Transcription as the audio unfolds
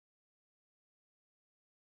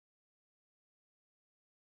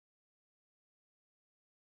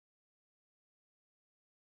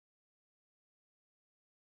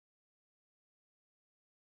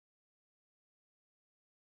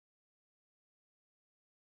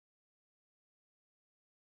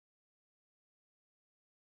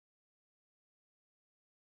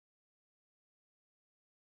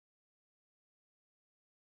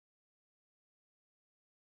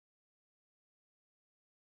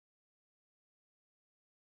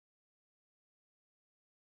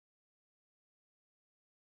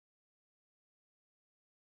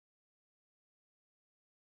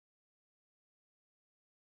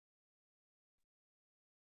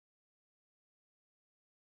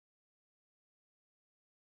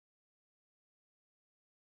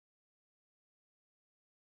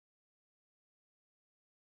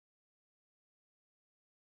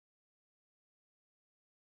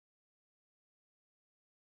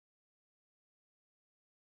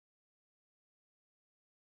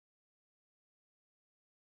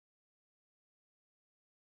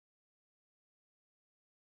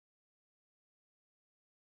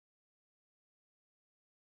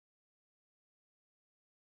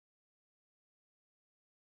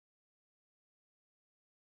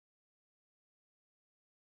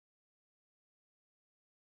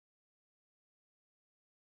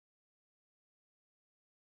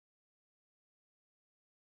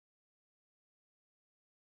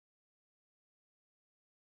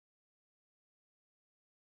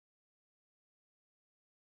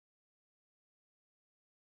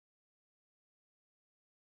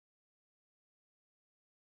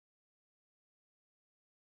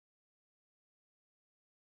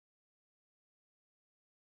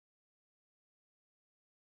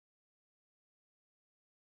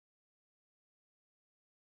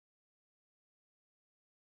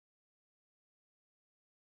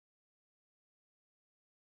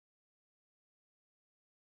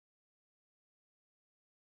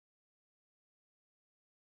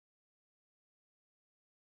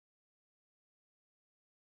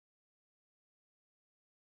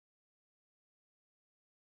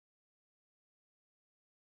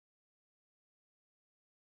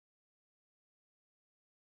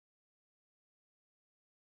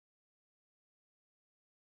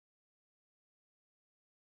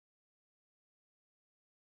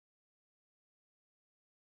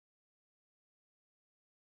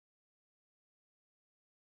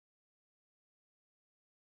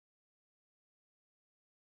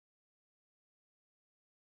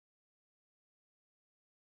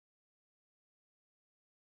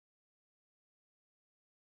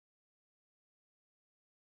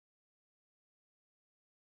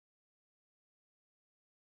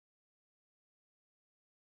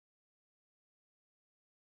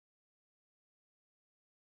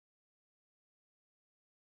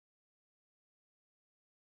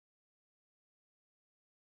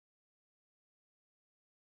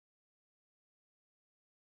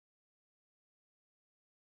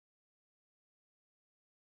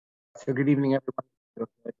So good evening, everyone,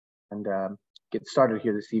 and get started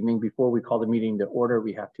here this evening. Before we call the meeting to order,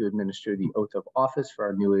 we have to administer the oath of office for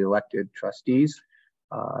our newly elected trustees.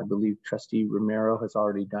 I believe Trustee Romero has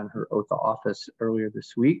already done her oath of office earlier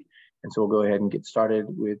this week, and so we'll go ahead and get started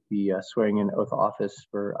with the swearing-in oath of office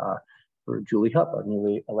for Julie Hupp, our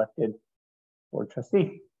newly elected board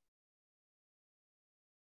trustee.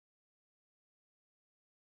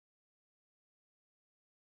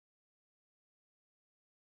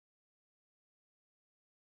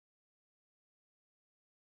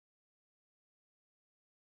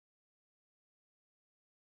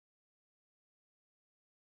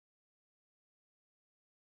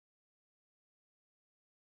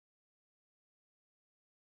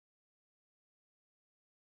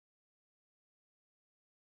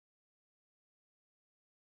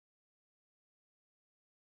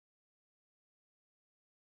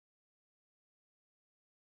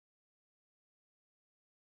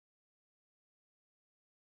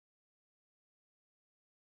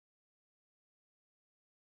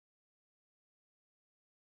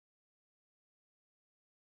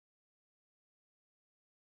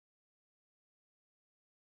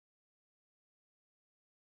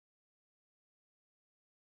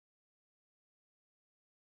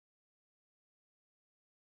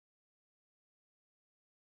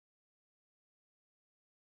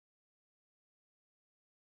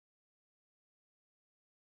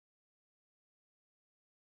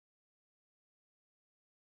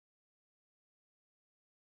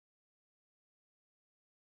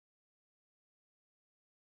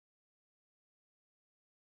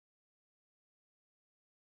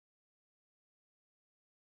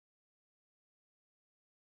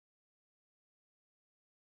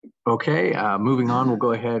 Okay, moving on, we'll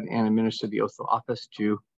go ahead and administer the oath of office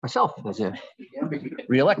to myself as a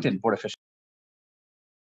re-elected board official.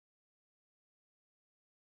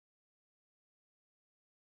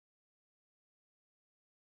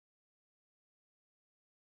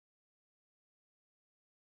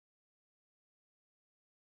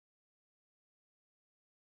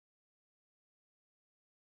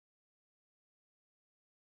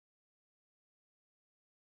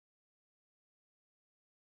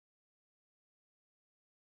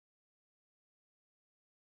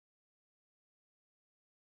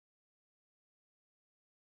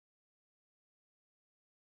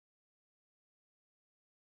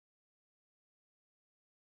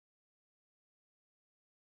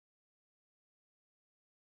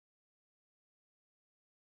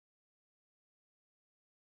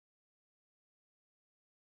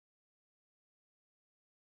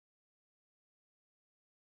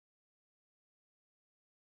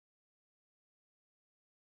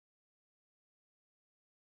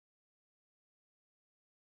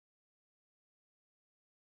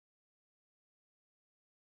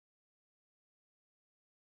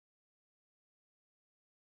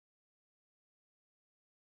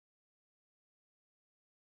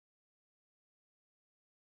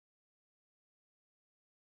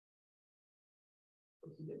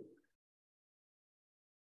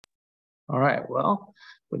 All right, well,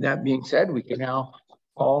 with that being said, we can now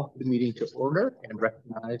call the meeting to order and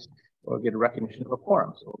recognize or get a recognition of a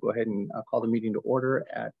quorum. So we'll go ahead and call the meeting to order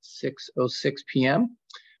at 6:06 p.m.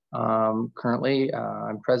 Currently,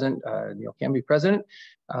 I'm present, Neil Canby present.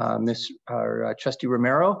 Trustee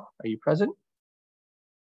Romero, are you present?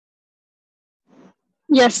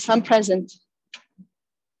 Yes, I'm present.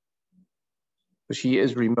 So she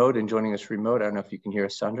is remote and joining us remote. I don't know if you can hear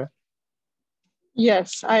us, Sandra.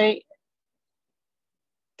 Yes,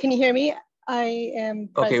 can you hear me? I am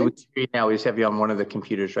present. Okay, we can hear you now. We just have you on one of the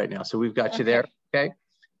computers right now. So we've got you there. Okay.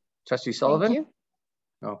 Trustee Sullivan. Thank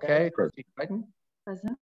you. Okay. Trustee Crichton.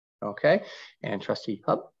 Present. Okay. And Trustee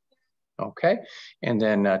Hupp. Okay. And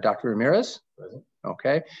then Dr. Ramirez. Present.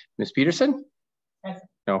 Okay. Ms. Peterson. Present.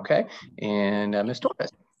 Okay. And Ms. Torres.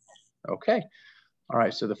 Okay. All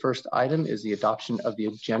right. So the first item is the adoption of the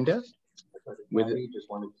agenda. With just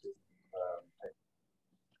wanted to.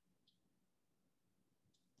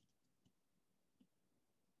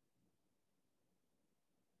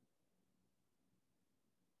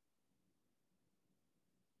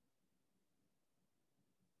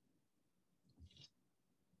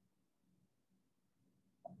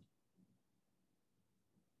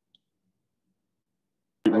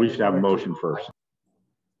 We should have a motion first.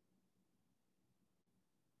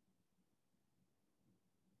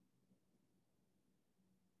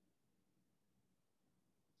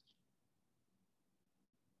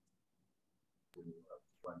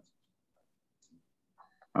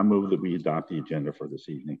 I move that we adopt the agenda for this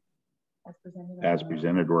evening as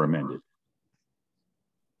presented or amended.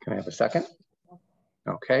 Can I have a second?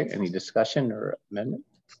 Okay, any discussion or amendment?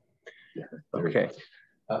 Okay,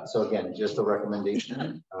 So again, just a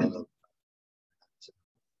recommendation.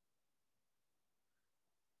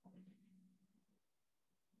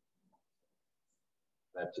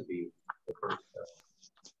 That to be the first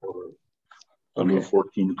order. I'll move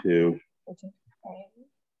 14-2.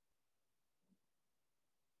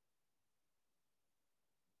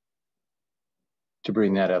 to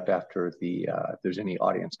bring that up after the, if there's any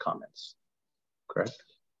audience comments, correct?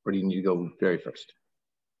 Or do you need to go very first?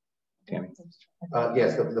 Tammy?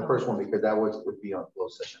 Yes, the first one, because that would be on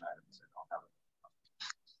closed session items.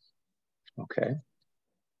 Okay.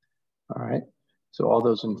 All right. So all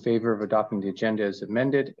those in favor of adopting the agenda as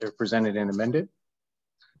amended or presented and amended?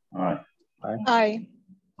 Aye. Aye. Aye.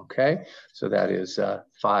 Okay. So that is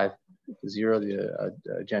 5-0. The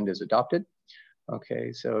agenda is adopted.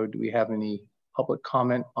 Okay. So do we have any public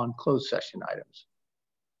comment on closed session items?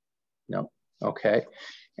 No. Okay.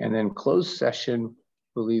 And then closed session,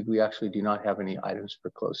 I believe we actually do not have any items for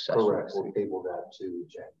closed session. Correct. We'll table that to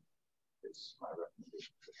Jen. It's my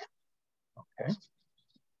recommendation. Okay.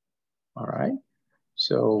 All right.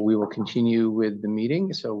 So we will continue with the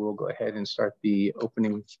meeting. So we'll go ahead and start the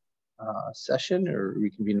opening session or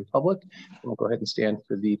reconvene in public. We'll go ahead and stand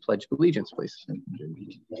for the Pledge of Allegiance, please.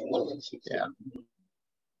 Yeah.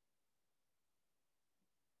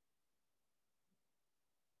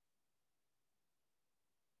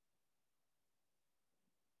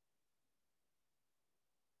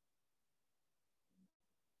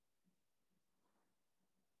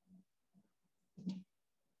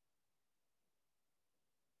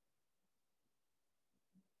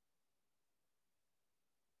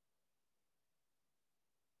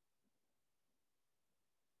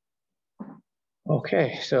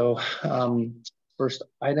 Okay, so first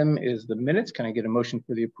item is the minutes. Can I get a motion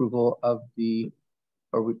for the approval of the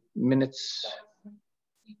minutes?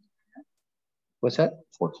 What's that?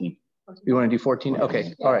 14. You want to do 14?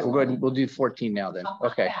 Okay, all right, we'll go ahead and we'll do 14 now then.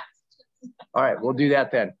 Okay. All right, we'll do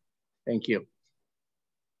that then. Thank you.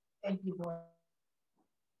 Thank you, board.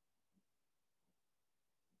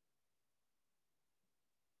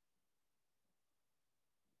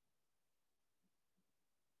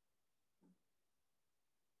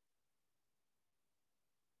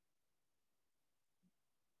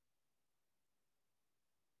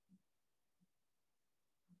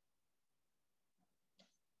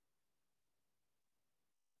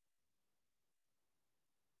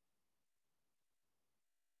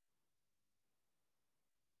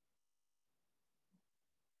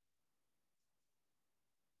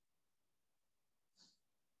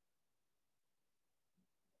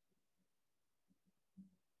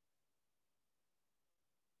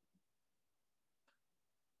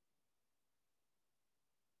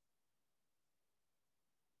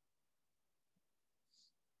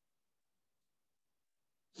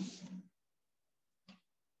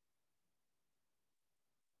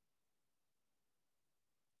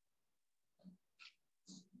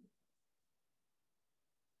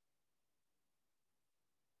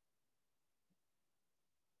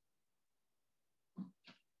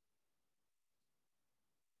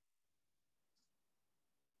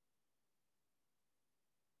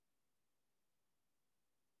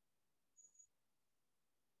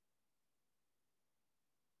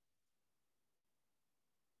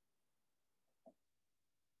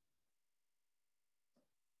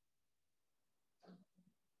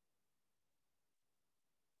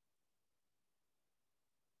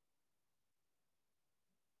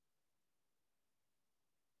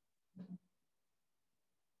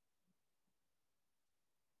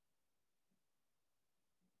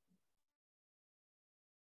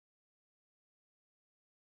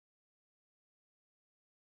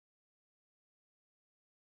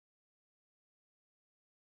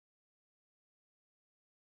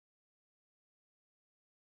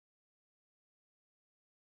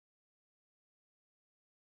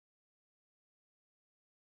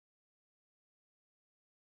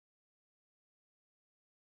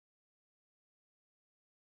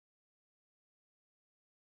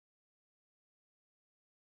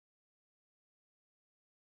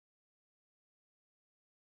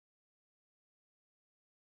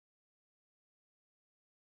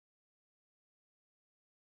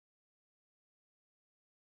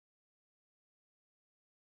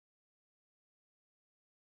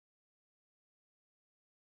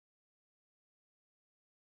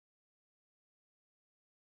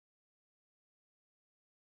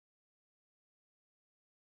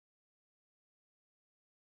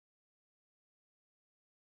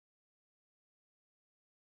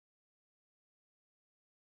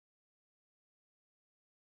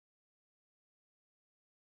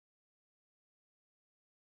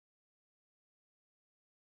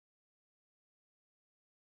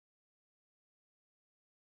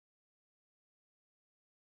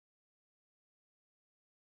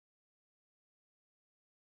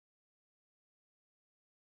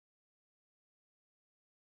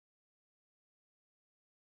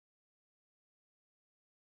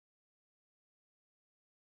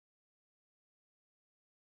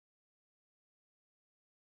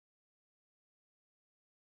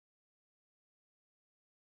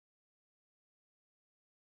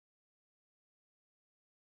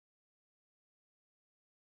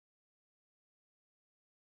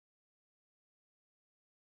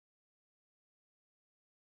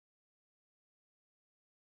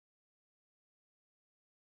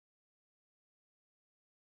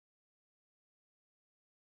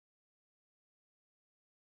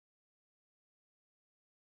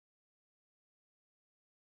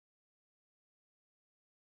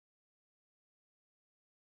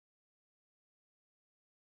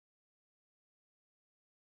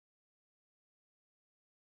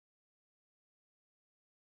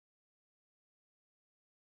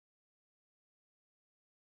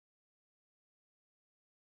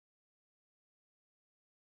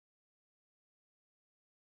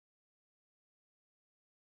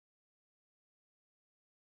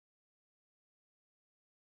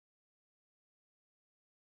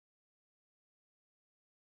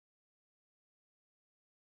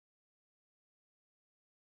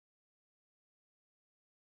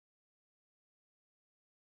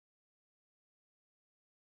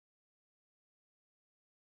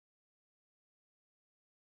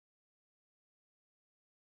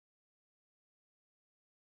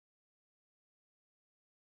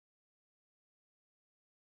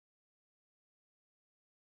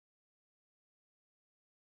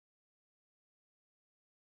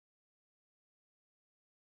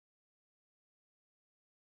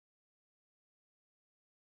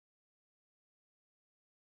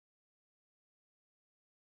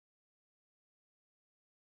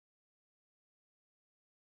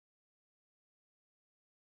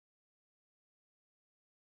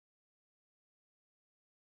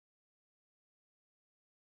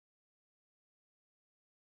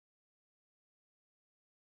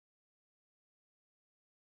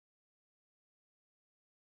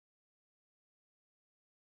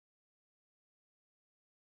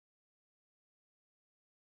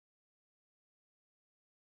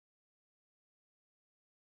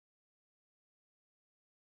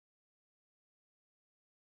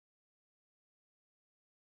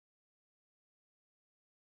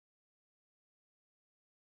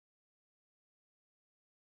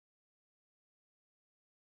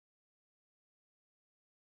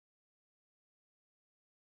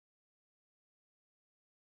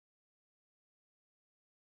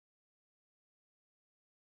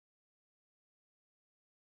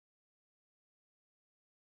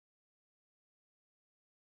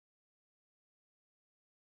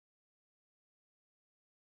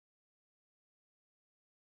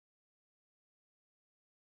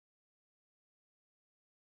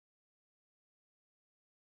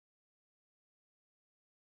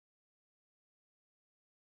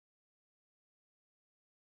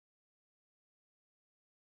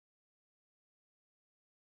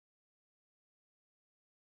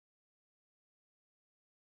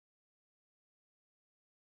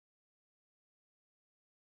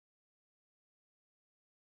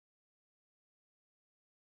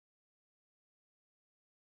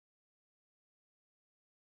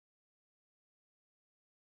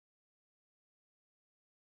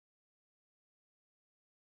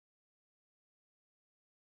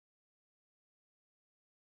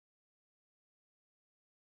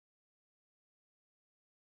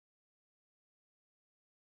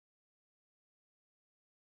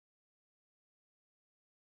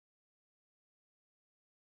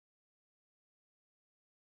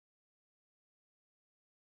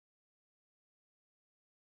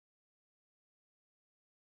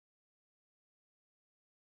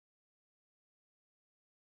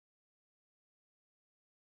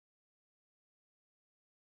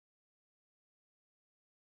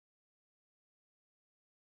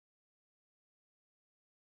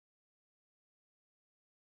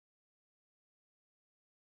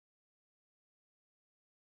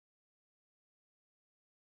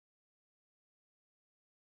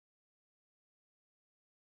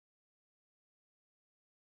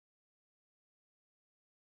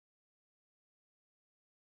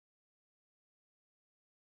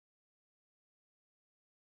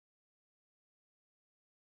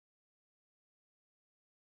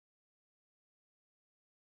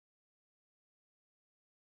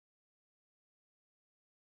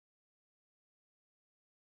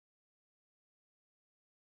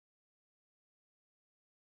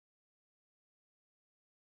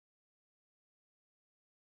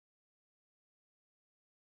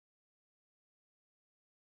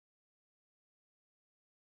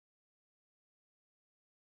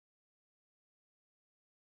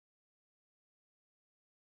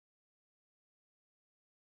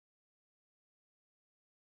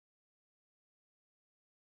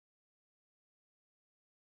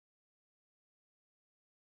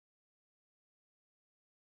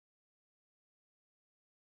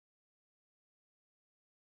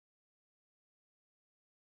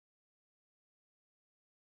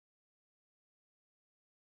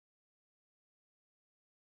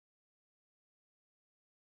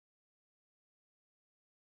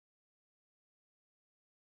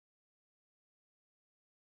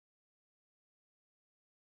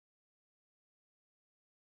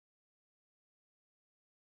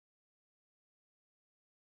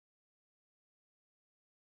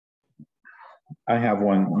 I have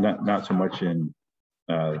one, not so much in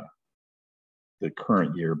the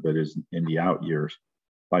current year, but is in the out years.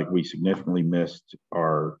 Like we significantly missed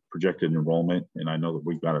our projected enrollment, and I know that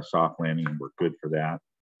we've got a soft landing and we're good for that.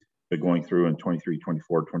 But going through in 23,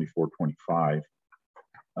 24, 24, 25,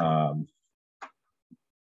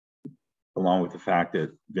 along with the fact that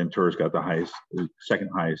Ventura's got the second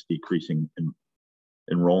highest decreasing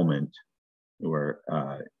enrollment where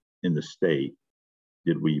in the state,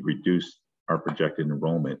 did we reduce our projected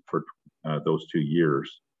enrollment for those 2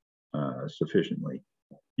 years sufficiently?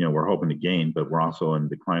 You know, we're hoping to gain, but we're also in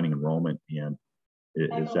declining enrollment, and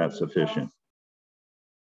is that sufficient?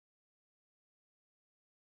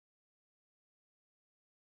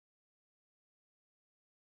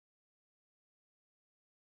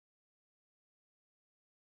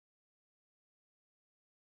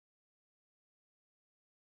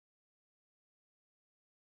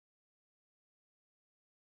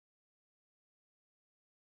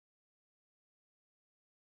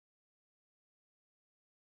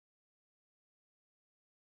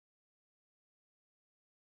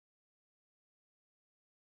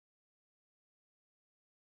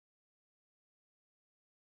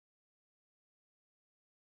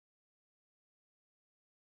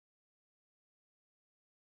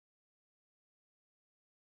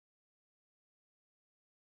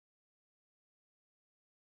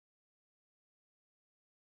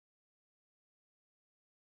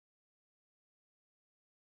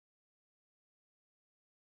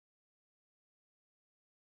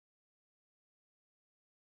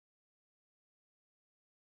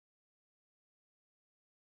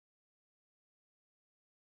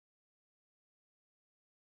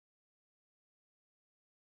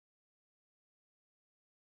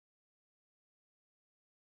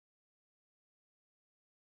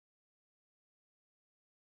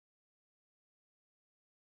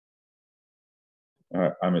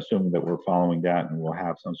 I'm assuming that we're following that, and we'll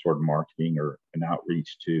have some sort of marketing or an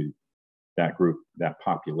outreach to that group, that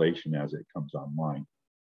population as it comes online.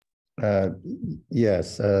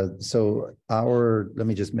 Yes. So let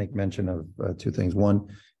me just make mention of 2 things. One,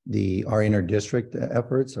 our inter-district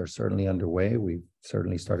efforts are certainly underway. We've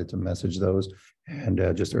certainly started to message those.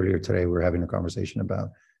 And just earlier today, we were having a conversation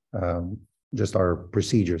about just our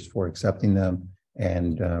procedures for accepting them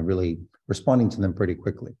and really responding to them pretty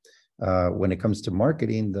quickly. When it comes to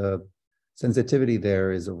marketing, the sensitivity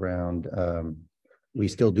there is around, we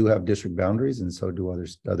still do have district boundaries, and so do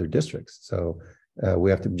other districts. So we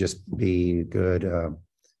have to just be good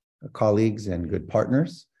colleagues and good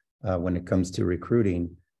partners when it comes to recruiting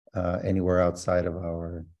anywhere outside of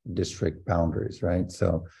our district boundaries, right?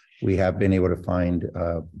 So we have been able to find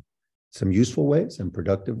some useful ways and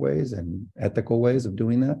productive ways and ethical ways of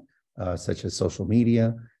doing that, such as social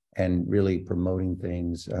media, and really promoting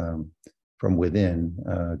things from within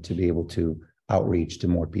to be able to outreach to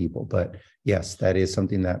more people. But yes, that is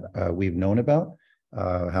something that we've known about,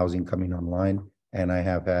 housing coming online. And I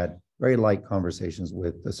have had very light conversations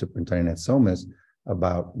with the superintendent at SOMAS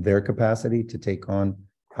about their capacity to take on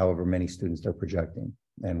however many students they're projecting,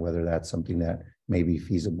 and whether that's something that may be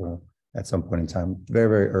feasible at some point in time, very,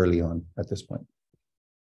 very early on at this point.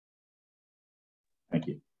 Thank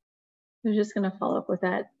you. I'm just going to follow up with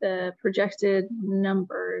that. The projected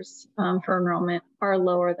numbers for enrollment are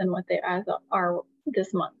lower than what they are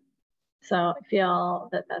this month. So I feel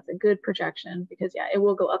that that's a good projection, because yeah, it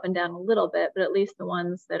will go up and down a little bit, but at least the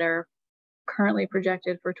ones that are currently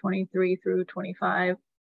projected for 23 through 25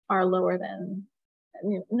 are lower than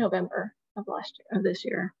November of this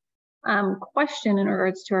year. Question in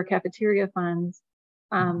regards to our cafeteria funds.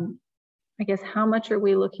 I guess, how much are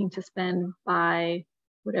we looking to spend by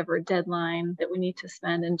whatever deadline that we need to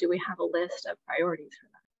spend, and do we have a list of priorities for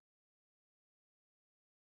that?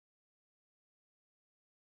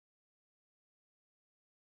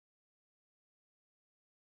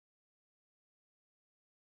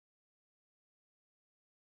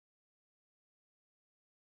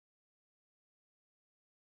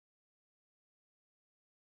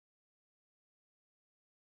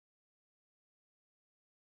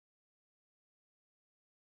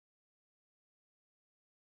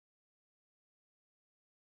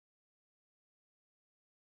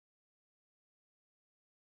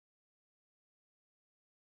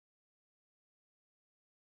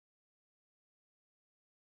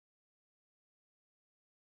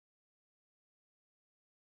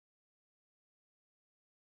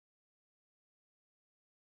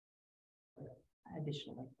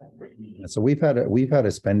 Additional equipment. So we've had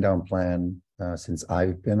a spend down plan since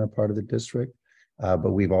I've been a part of the district,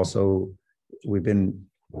 but we've been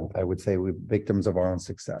I would say we're victims of our own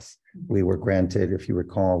success. We were granted, if you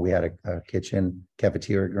recall, we had a kitchen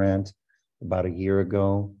cafeteria grant about a year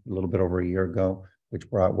ago, a little bit over a year ago, which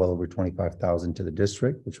brought well over 25,000 to the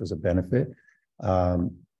district, which was a benefit.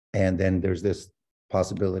 And then there's this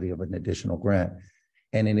possibility of an additional grant.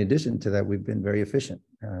 And in addition to that, we've been very efficient.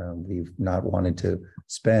 We've not wanted to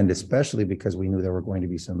spend, especially because we knew there were going to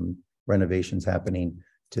be some renovations happening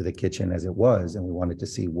to the kitchen as it was, and we wanted to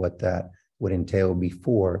see what that would entail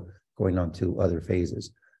before going on to other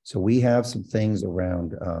phases. So we have some things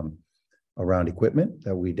around equipment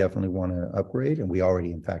that we definitely want to upgrade, and we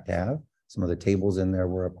already in fact have. Some of the tables in there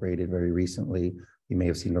were upgraded very recently. You may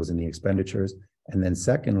have seen those in the expenditures. And then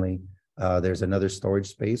secondly, there's another storage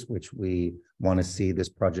space, which we want to see this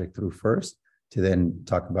project through first to then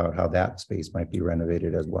talk about how that space might be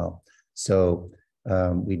renovated as well. So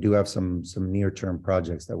we do have some near-term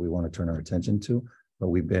projects that we want to turn our attention to, but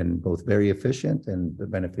we've been both very efficient and the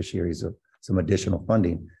beneficiaries of some additional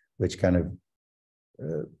funding, which kind of,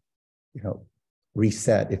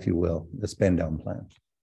 reset, if you will, the spend down plan.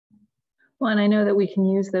 Well, and I know that we can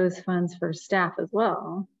use those funds for staff as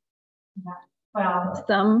well. Well,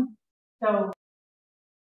 Some. so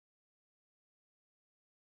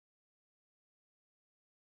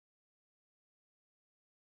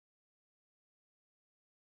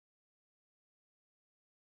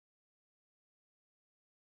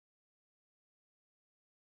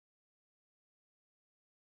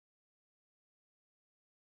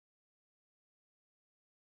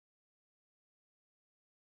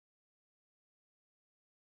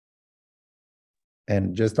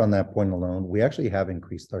And just on that point alone, we actually have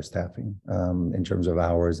increased our staffing in terms of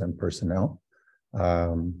hours and personnel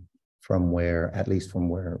from where, at least from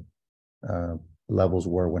where levels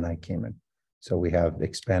were when I came in. So we have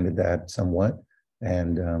expanded that somewhat,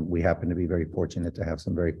 and we happen to be very fortunate to have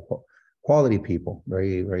some very quality people,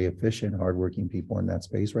 very, very efficient, hardworking people in that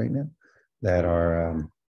space right now that are,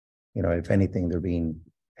 if anything, they're being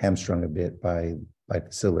hamstrung a bit by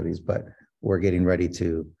facilities, but we're getting ready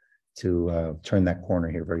to turn that corner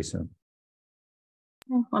here very soon.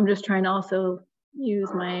 I'm just trying to also use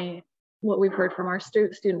what we've heard from our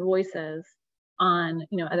student voices on,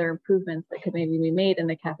 other improvements that could maybe be made in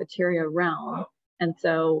the cafeteria realm. And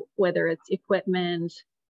so whether it's equipment,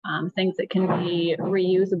 things that can be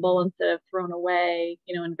reusable instead of thrown away,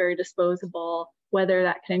 and very disposable, whether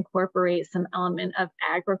that can incorporate some element of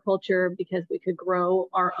agriculture because we could grow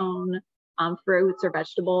our own fruits or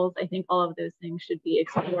vegetables. I think all of those things should be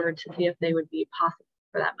explored to see if they would be possible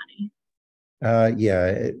for that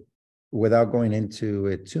money. Without going into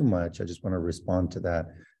it too much, I just want to respond to that.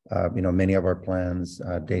 Many of our plans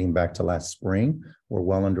dating back to last spring were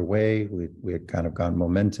well underway. We had kind of gotten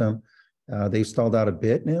momentum. They've stalled out a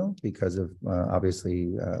bit now because of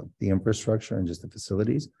obviously the infrastructure and just the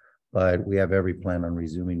facilities, but we have every plan on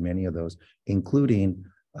resuming many of those, including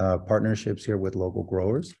partnerships here with local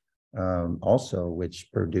growers. Also, which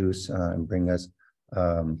produce and bring us,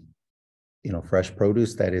 fresh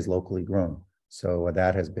produce that is locally grown. So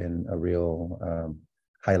that has been a real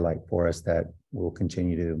highlight for us that we'll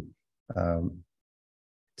continue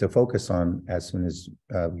to focus on as soon as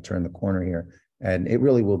we turn the corner here. And it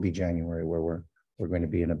really will be January where we're going to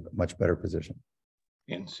be in a much better position.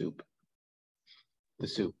 And soup. The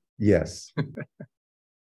soup. Yes. I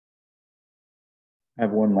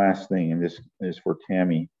have one last thing, and this is for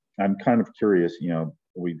Tammy. I'm kind of curious,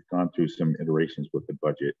 we've gone through some iterations with the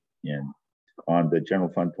budget, and on the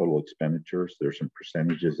general fund total expenditures, there's some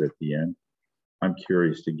percentages at the end. I'm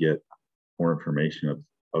curious to get more information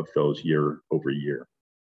of those year over year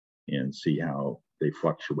and see how they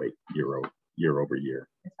fluctuate year over year.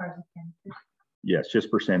 as far as you can. Yes,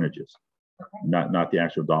 just percentages, Okay. not the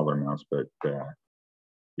actual dollar amounts, but the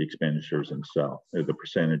expenditures themselves, the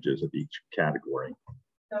percentages of each category.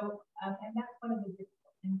 So, and that's one of the difficult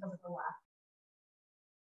things over the last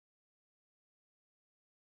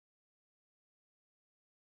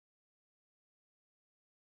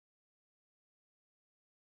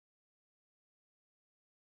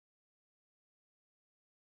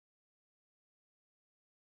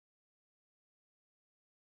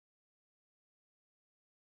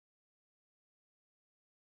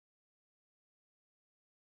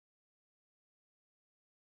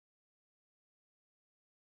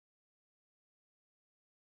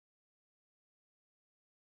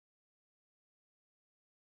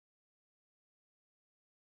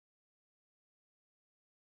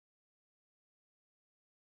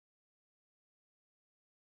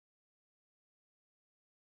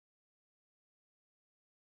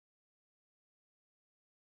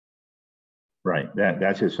Right.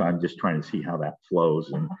 That's just, I'm just trying to see how that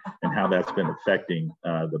flows and how that's been affecting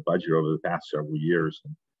the budget over the past several years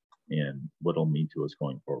and what it'll mean to us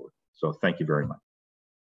going forward. So thank you very much.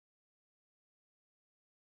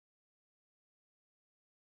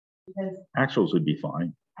 Because Actuals would be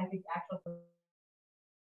fine. I think actual.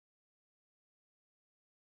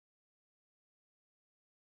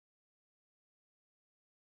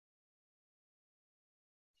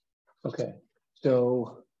 Okay,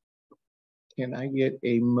 so can I get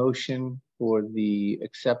a motion for the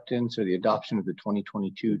acceptance or the adoption of the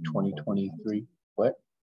 2022-2023? What?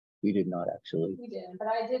 We did not actually. We didn't, but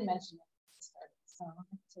I did mention it at the start, so I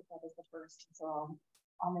can take that as the first. So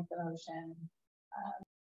I'll make the motion.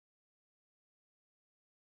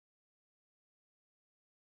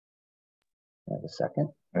 Have a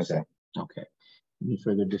second? Okay. Okay. Any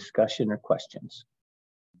further discussion or questions?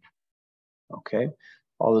 Okay.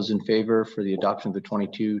 All those in favor for the adoption of the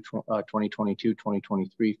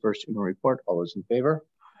 2022-2023 first annual report? All those in favor?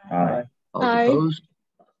 Aye. All those opposed?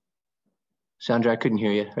 Sandra, I couldn't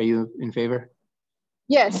hear you. Are you in favor?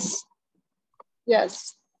 Yes.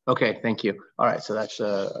 Yes. Okay, thank you. All right, so that's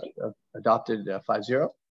adopted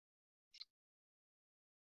 5-0.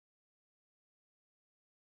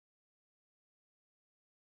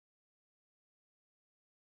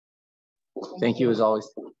 Thank you as always.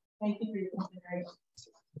 Thank you for your consideration.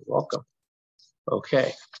 You're welcome.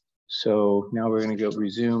 Okay, so now we're going to go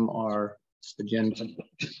resume our agenda.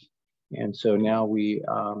 And so now we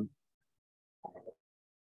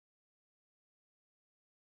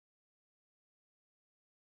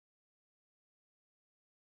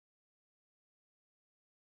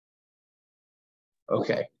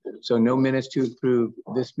okay, so no minutes to approve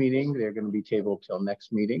this meeting. They're going to be tabled till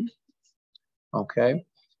next meeting. Okay,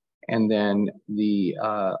 and then the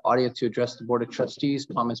audience to address the Board of Trustees,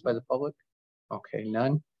 comments by the public. Okay,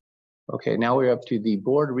 none. Okay, now we're up to the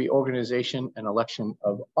board reorganization and election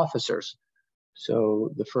of officers.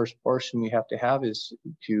 So the first portion we have to have is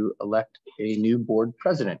to elect a new board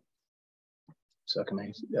president. So can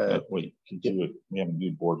I? Wait, we have a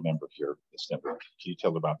new board member here. Can you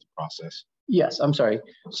tell about the process? Yes, I'm sorry.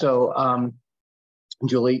 So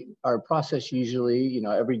Julie, our process usually,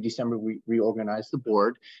 every December we reorganize the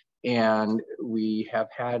board, and we have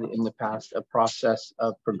had in the past a process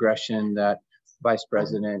of progression that vice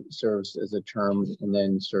president serves as a term and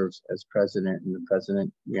then serves as president, and the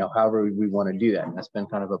president, however we want to do that. And that's been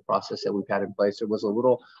kind of a process that we've had in place. There was a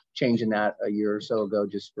little change in that a year or so ago,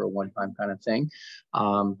 just for a one-time kind of thing.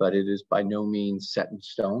 But it is by no means set in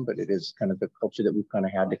stone, but it is kind of the culture that we've kind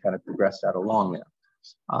of had to kind of progress that along there.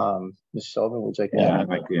 Mr. Sullivan, would you like to Yeah, I'd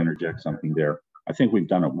like to interject something there. I think we've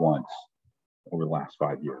done it once over the last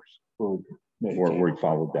 5 years where we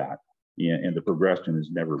followed that. Yeah, and the progression has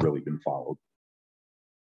never really been followed.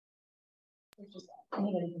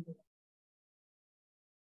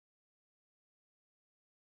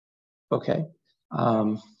 Okay.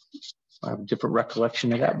 I have a different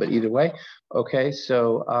recollection of that, but either way. Okay,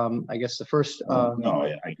 so I guess the first. No,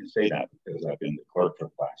 I can say that because I've been the clerk for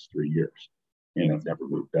the last 3 years and I've never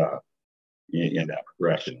moved up in that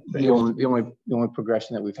progression. The only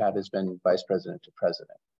progression that we've had has been vice president to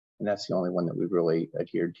president. And that's the only one that we've really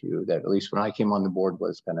adhered to, that at least when I came on the board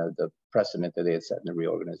was kind of the precedent that they had set in the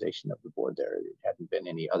reorganization of the board there. It hadn't been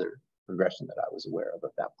any other progression that I was aware of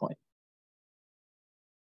at that point.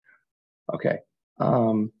 Okay.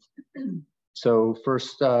 So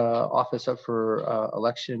first office up for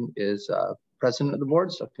election is president of the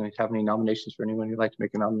board. So can I have any nominations for anyone who'd like to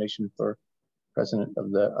make a nomination for president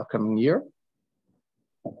of the upcoming year?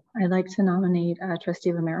 I'd like to nominate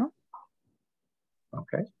Trustee Romero.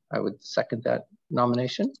 Okay, I would second that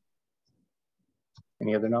nomination.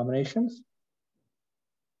 Any other nominations?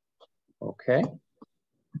 Okay.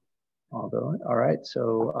 All right,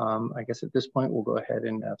 so I guess at this point we'll go ahead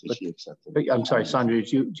and I'm sorry, Sandra,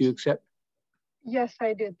 do you accept? Yes,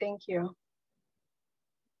 I do. Thank you.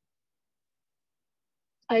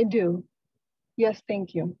 I do. Yes,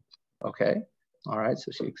 thank you. Okay. All right, so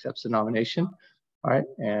she accepts the nomination. All right,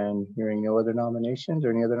 and hearing no other nominations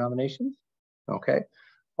or any other nominations? Okay.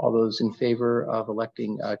 All those in favor of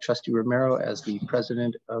electing Trustee Romero as the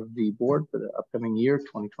president of the board for the upcoming year,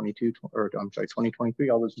 2023,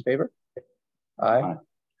 all those in favor? Aye.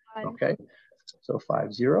 Aye. Okay, so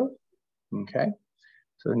 5-0. Okay,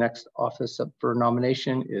 so the next office up for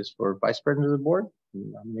nomination is for vice president of the board.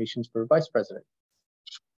 Nominations for vice president.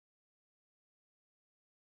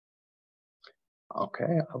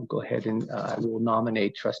 Okay, I'll go ahead and I will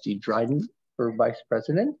nominate Trustee Dryden for vice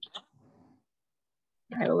president.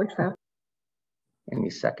 I will accept. Any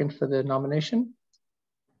second for the nomination?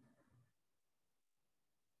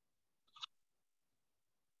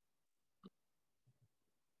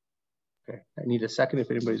 Okay, I need a second if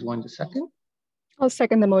anybody's willing to second. I'll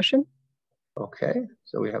second the motion. Okay,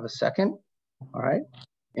 so we have a second. All right.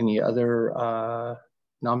 Any other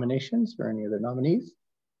nominations or any other nominees?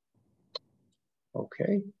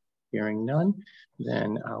 Okay, hearing none,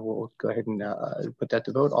 then we'll go ahead and put that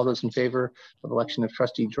to vote. All those in favor of election of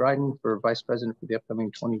Trustee Dryden for Vice President for the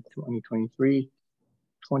upcoming 2023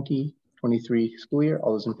 school year,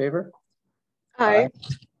 all those in favor? Aye.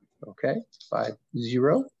 Okay,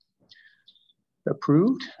 5-0.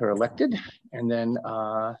 Approved or elected. And then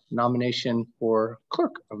nomination for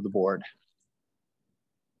clerk of the board.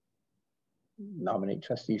 Nominate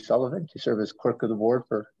Trustee Sullivan to serve as clerk of the board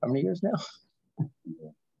for how many years now?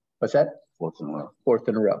 What's that? Fourth in a row. Fourth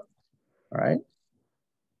in a row. All right.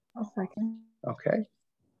 I'll second. Okay.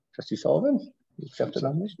 Trustee Sullivan, you accept the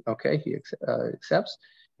nomination? Okay, he accepts.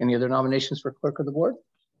 Any other nominations for clerk of the board?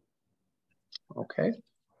 Okay.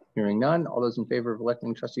 Hearing none, all those in favor of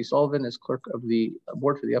electing Trustee Sullivan as clerk of the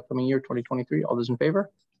board for the upcoming year 2023, all those in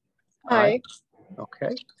favor? Aye.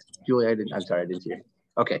 Okay. Julie, I'm sorry, I didn't hear you.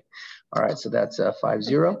 Okay. All right, so that's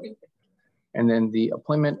 5-0. And then the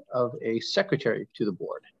appointment of a secretary to the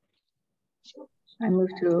board. I move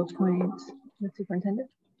to appoint the superintendent.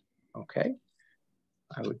 Okay.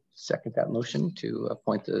 I would second that motion to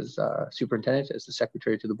appoint the superintendent as the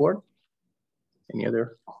secretary to the board. Any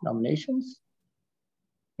other nominations?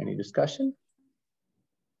 Any discussion?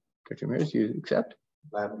 Director Ramirez, you accept?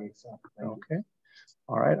 Gladly accept. Okay.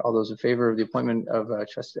 All right. All those in favor of the appointment of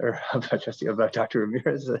Dr.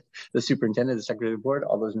 Ramirez, the superintendent, the secretary of the board,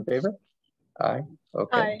 all those in favor? Aye.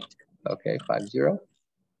 Okay. Aye. Okay, 5-0.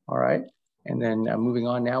 All right. And then moving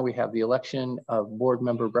on now, we have the election of board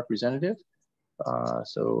member representative.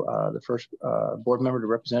 The first board member to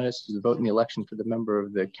represent us to vote in the election for the member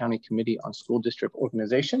of the County Committee on School District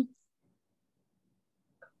Organization.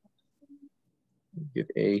 Give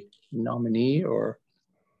a nominee or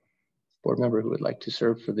board member who would like to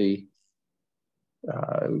serve for the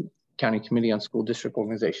County Committee on School District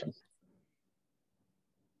Organization.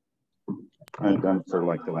 I've done for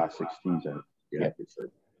like the last 16 years. Yeah.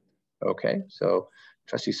 Okay, so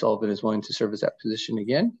Trustee Sullivan is willing to serve as that position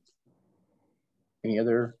again. Any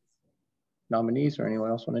other nominees or anyone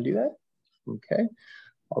else want to do that? Okay.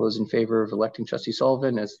 All those in favor of electing Trustee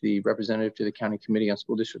Sullivan as the representative to the County Committee on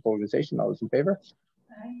School District Organization, all those in favor?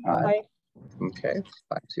 Aye. Aye. Okay,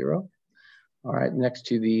 5-0. All right, next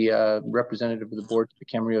to the representative of the board to the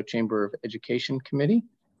Camarillo Chamber of Education Committee.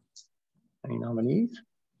 Any nominees?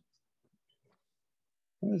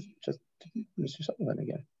 Just Mr. Sullivan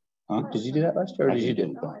again. Huh? Did you do that last year or did you do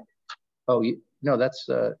it? Oh, no, that's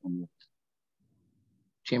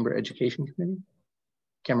Chamber Education Committee.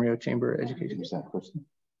 Camarillo Chamber Education. Is that person?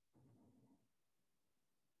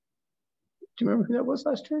 Do you remember who that was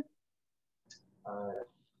last year?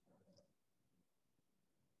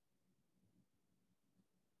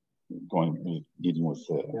 Dealing with the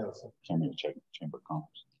Camarillo Chamber of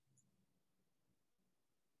Commerce.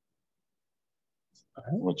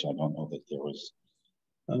 Which I don't know that there was.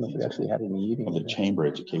 I don't know if we actually had any meeting. Of the Chamber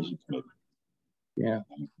Education Committee. Yeah.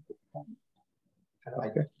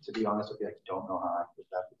 Okay. To be honest with you, I don't know how active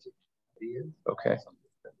that particular committee is. Okay.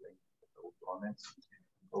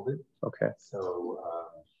 COVID. Okay. So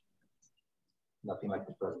nothing like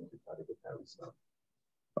the president to try to get that resolved.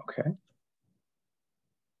 Okay.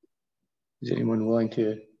 Is anyone willing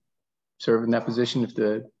to serve in that position? If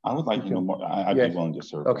the I would like to know more. I'd be willing to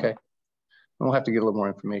serve. Okay. We'll have to get a little more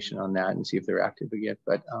information on that and see if they're active again.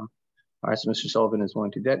 But all right, so Mr. Sullivan is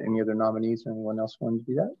willing to do that. Any other nominees or anyone else willing to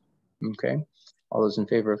do that? Okay. All those in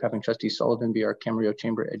favor of having Trustee Sullivan be our Camarillo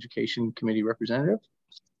Chamber Education Committee representative?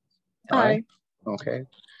 Aye. Okay,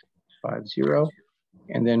 5-0.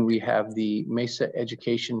 And then we have the Mesa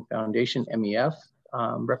Education Foundation, MEF,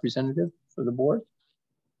 representative for the board.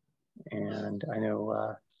 And I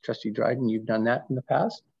know Trustee Dryden, you've done that in the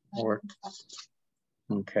past, or?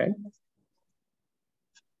 Okay.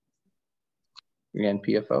 Again,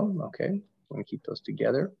 PFO, okay. We're gonna keep those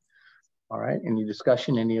together. All right, any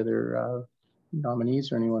discussion, any other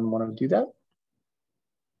nominees or anyone want to do that?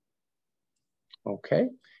 Okay,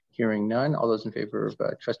 hearing none. All those in favor of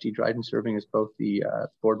Trustee Dryden serving as both the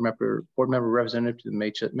board member representative to the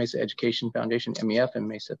Mesa Education Foundation, MEF, and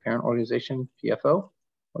Mesa Parent Organization, PFO. All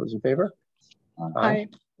those in favor? Aye.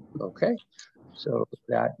 Okay, so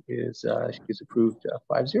that is approved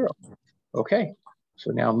 5-0. Okay, so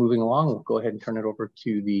now moving along, we'll go ahead and turn it over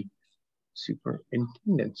to the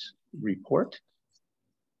superintendent's report.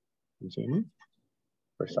 Jamie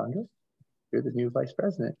or Sandra, you're the new vice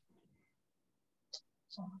president.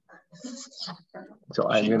 So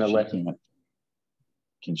I'm going to let him.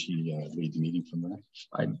 Can she lead the meeting from there?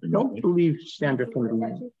 I don't believe Sandra can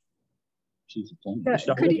lead. She's a Yeah,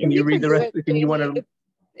 Sandra, could you- can if you read could the do rest? it, Can you want Jamie, to?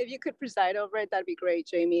 if you could preside over it, that'd be great,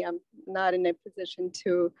 Jamie. I'm not in a position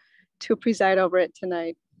to preside over it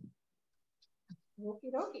tonight.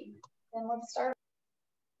 Okie dokie. Then let's start.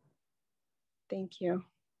 Thank you.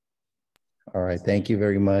 All right, thank you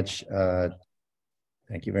very much.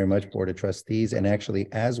 Thank you very much, Board of Trustees. And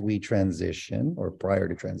actually, as we transition or prior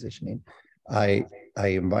to transitioning, I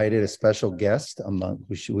invited a special guest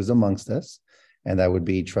who was amongst us, and that would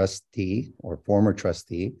be trustee or former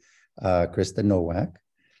trustee, Krista Nowak.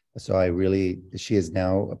 So she is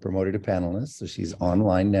now promoted to panelist, so she's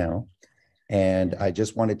online now. And I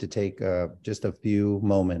just wanted to take just a few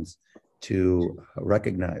moments to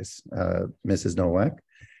recognize Mrs. Nowak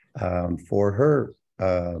for her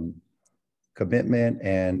commitment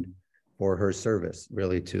and for her service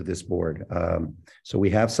really to this board. So we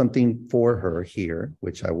have something for her here,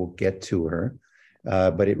 which I will get to her,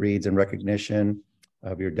 but it reads, in recognition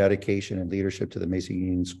of your dedication and leadership to the Mesa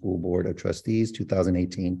Union School Board of Trustees,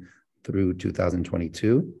 2018 through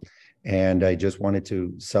 2022. And I just wanted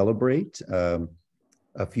to celebrate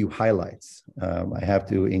a few highlights. I have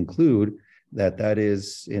to include that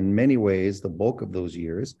is in many ways, the bulk of those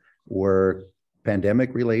years were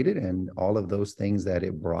pandemic related and all of those things that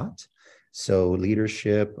it brought. So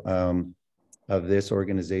leadership of this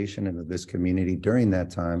organization and of this community during that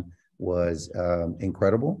time was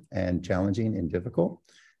incredible and challenging and difficult.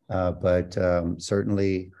 But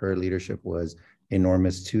certainly her leadership was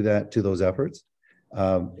enormous to those efforts.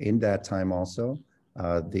 In that time also,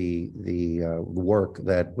 the work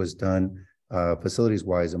that was done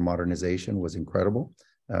facilities-wise and modernization was incredible.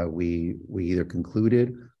 We either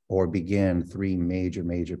concluded or began 3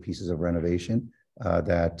 major pieces of renovation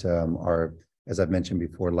that are, as I've mentioned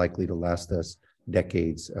before, likely to last us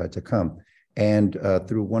decades to come. And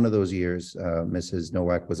through one of those years, Mrs.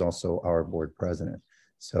 Nowak was also our board president.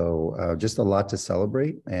 So just a lot to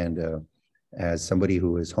celebrate. And as somebody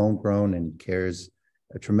who is homegrown and cares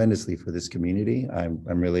tremendously for this community, I'm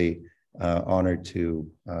really honored to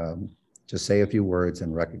just say a few words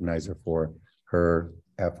and recognize her for her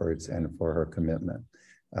efforts and for her commitment.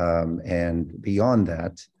 And beyond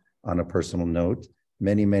that, on a personal note,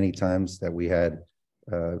 many times that we had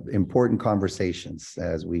important conversations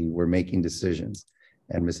as we were making decisions.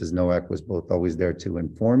 And Mrs. Nowak was both always there to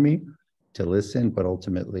inform me, to listen, but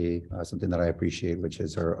ultimately something that I appreciate, which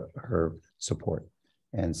is her support.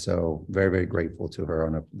 And so very grateful to her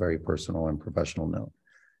on a very personal and professional note.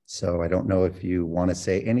 So I don't know if you want to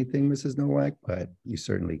say anything, Mrs. Nowak, but you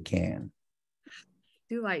certainly can.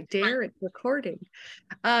 Do I dare? It's recording.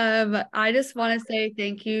 I just want to say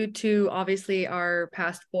thank you to obviously our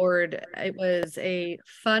past board. It was a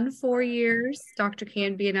fun 4 years. Dr.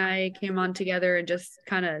 Canby and I came on together and just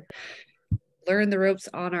kind of learned the ropes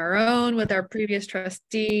on our own with our previous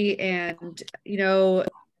trustee. And, you know,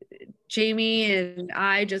 Jamie and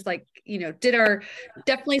I just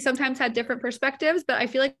definitely sometimes had different perspectives, but I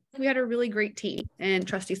feel like we had a really great team, and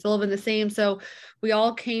Trustee Sullivan the same. So we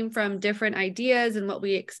all came from different ideas and what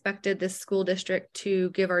we expected this school district to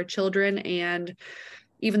give our children. And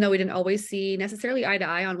even though we didn't always see necessarily eye to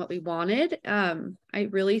eye on what we wanted, I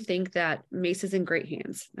really think that Mesa's in great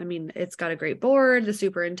hands. I mean, it's got a great board. The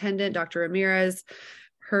superintendent, Dr. Ramirez,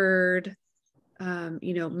 heard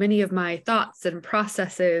many of my thoughts and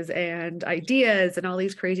processes and ideas and all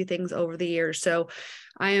these crazy things over the years. So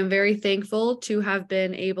I am very thankful to have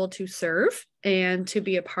been able to serve and to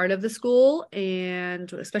be a part of the school,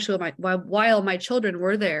 and especially while my children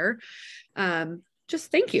were there. Just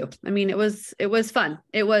thank you. I mean, it was fun.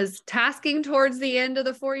 It was tasking towards the end of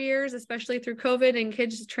the 4 years, especially through COVID and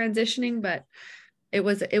kids transitioning, but it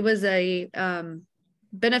was a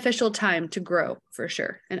beneficial time to grow for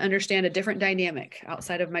sure and understand a different dynamic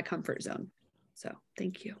outside of my comfort zone. So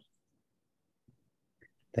thank you.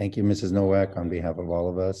 Thank you, Mrs. Nowak, on behalf of all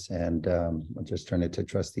of us. And I'll just turn it to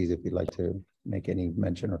trustees if you'd like to make any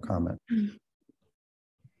mention or comment.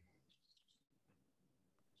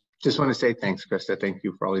 Just want to say thanks, Krista. Thank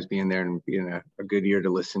you for always being there and being a good ear to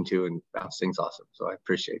listen to and bounce things awesome. So I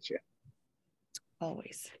appreciate you.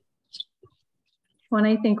 Always. When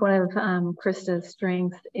I think one of Krista's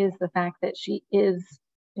strengths is the fact that she is,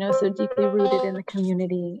 so deeply rooted in the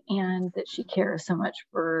community, and that she cares so much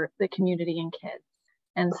for the community and kids.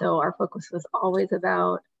 And so our focus was always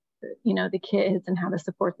about, the kids and how to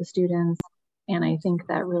support the students. And I think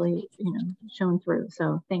that really, shone through.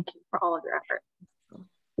 So thank you for all of your effort.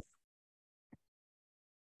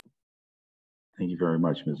 Thank you very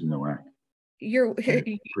much, Ms. Nowak.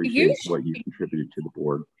 Appreciate what you contributed to the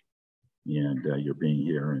board and your being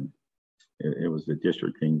here and it was the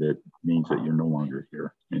district thing that means that you're no longer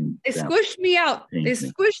here. And They squished me out. They pains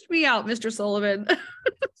me. squished me out, Mr. Sullivan.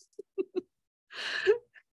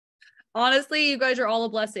 Honestly, you guys are all a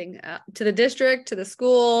blessing to the district, to the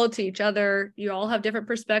school, to each other. You all have different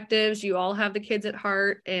perspectives. You all have the kids at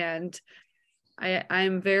heart. And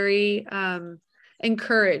I'm very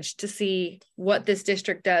encouraged to see what this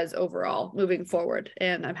district does overall moving forward.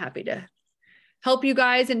 And I'm happy to help you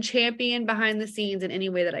guys and champion behind the scenes in any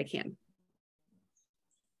way that I can.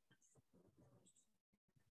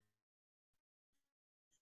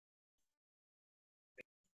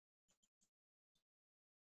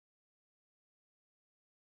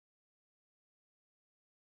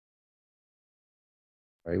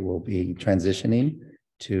 Right, we'll be transitioning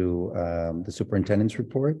to the superintendent's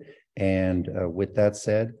report. And with that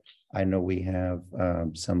said, I know we have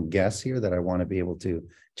some guests here that I want to be able to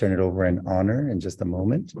turn it over and honor in just a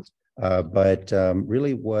moment. But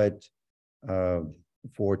really what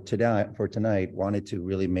for tonight, wanted to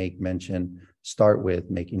really start with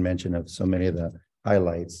making mention of so many of the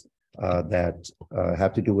highlights that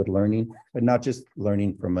have to do with learning, but not just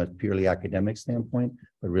learning from a purely academic standpoint,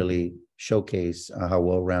 but really showcase how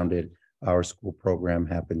well-rounded our school program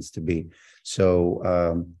happens to be.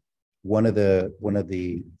 So one of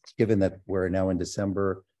the given that we're now in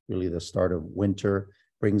December, really the start of winter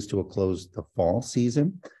brings to a close the fall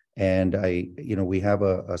season. And we have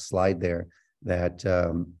a slide there that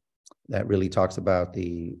that really talks about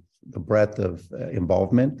the breadth of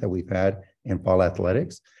involvement that we've had in fall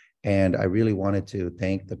athletics. And I really wanted to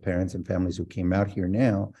thank the parents and families who came out here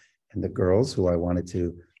now, and the girls who I wanted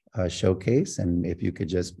to showcase. And if you could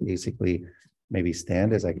just basically maybe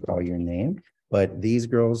stand as I call your name. But these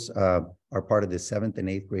girls are part of the 7th and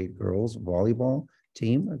 8th grade girls volleyball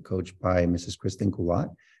team, coached by Mrs. Kristen Kulat,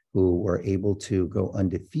 who were able to go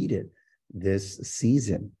undefeated this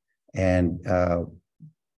season. And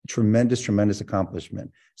tremendous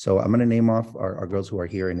accomplishment. So I'm going to name off our girls who are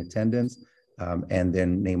here in attendance, and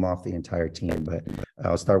then name off the entire team. But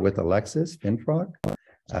I'll start with Alexis Finfrog.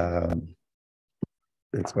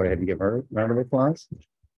 Let's go ahead and give her a round of applause.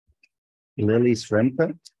 Lily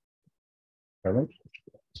Sremka. Perfect.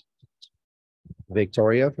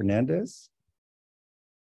 Victoria Fernandez.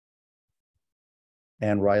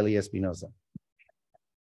 And Riley Espinoza.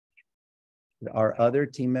 Our other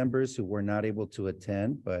team members who were not able to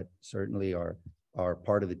attend, but certainly are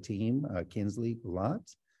part of the team, Kinsley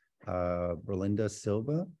Gulat, Berlinda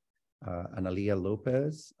Silva, Analia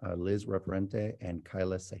Lopez, Liz Referente, and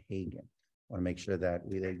Kyla Sahagan. I want to make sure that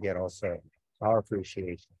we get also our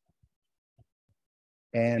appreciation.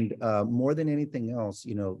 And more than anything else,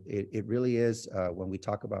 it really is, when we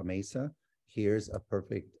talk about Mesa, here's a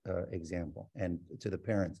perfect example. And to the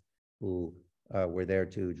parents who were there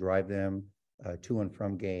to drive them to and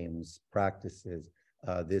from games, practices,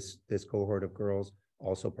 this cohort of girls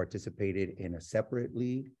also participated in a separate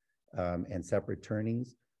league and separate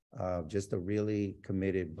tourneys, just a really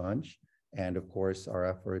committed bunch. And of course, our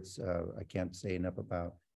efforts, I can't say enough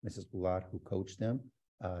about Mrs. Gulat, who coached them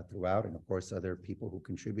throughout, and of course, other people who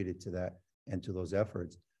contributed to that and to those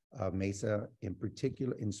efforts. Mesa, in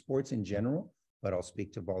particular, in sports in general, but I'll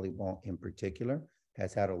speak to volleyball in particular,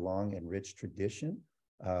 has had a long and rich tradition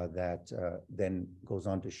that then goes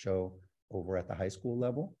on to show over at the high school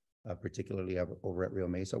level, particularly over at Rio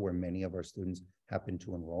Mesa, where many of our students happen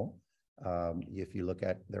to enroll. If you look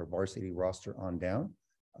at their varsity roster on down,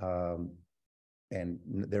 and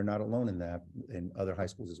they're not alone in that, in other high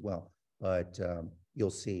schools as well, but you'll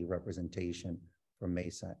see representation from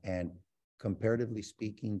Mesa. And comparatively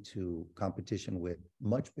speaking to competition with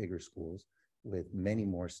much bigger schools with many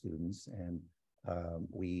more students, and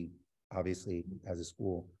we obviously as a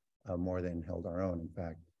school more than held our own. In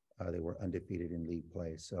fact, they were undefeated in league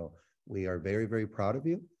play. So we are very, very proud of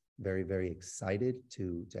you, very, very excited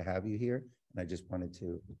to have you here. And I just wanted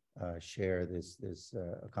to share this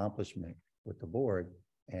accomplishment with the board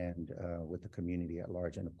and with the community at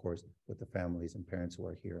large, and of course with the families and parents who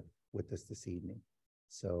are here with us this evening.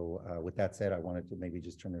 So with that said, I wanted to maybe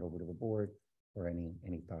just turn it over to the board for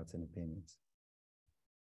any thoughts and opinions.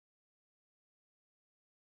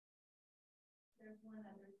 There's one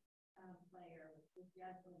other player, which is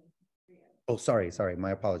Jasleen Rios. Oh, sorry.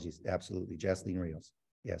 My apologies. Absolutely. Jasleen Rios.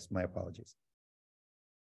 Yes, my apologies.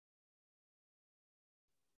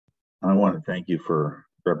 I want to thank you for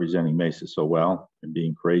representing Mesa so well and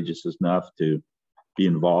being courageous enough to be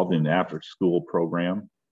involved in the after school program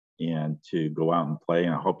and to go out and play.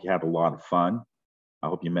 And I hope you had a lot of fun. I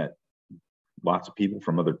hope you met lots of people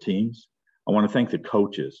from other teams. I want to thank the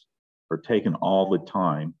coaches for taking all the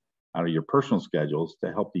time out of your personal schedules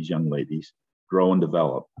to help these young ladies grow and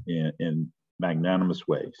develop in magnanimous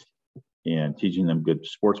ways, and teaching them good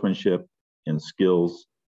sportsmanship and skills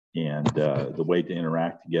and the way to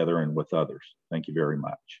interact together and with others. Thank you very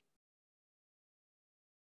much.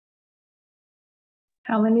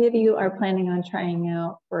 How many of you are planning on trying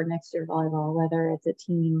out for next year volleyball, whether it's a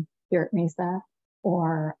team here at Mesa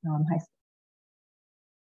or high school?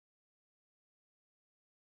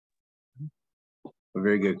 Well,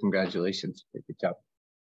 very good. Congratulations. Good job.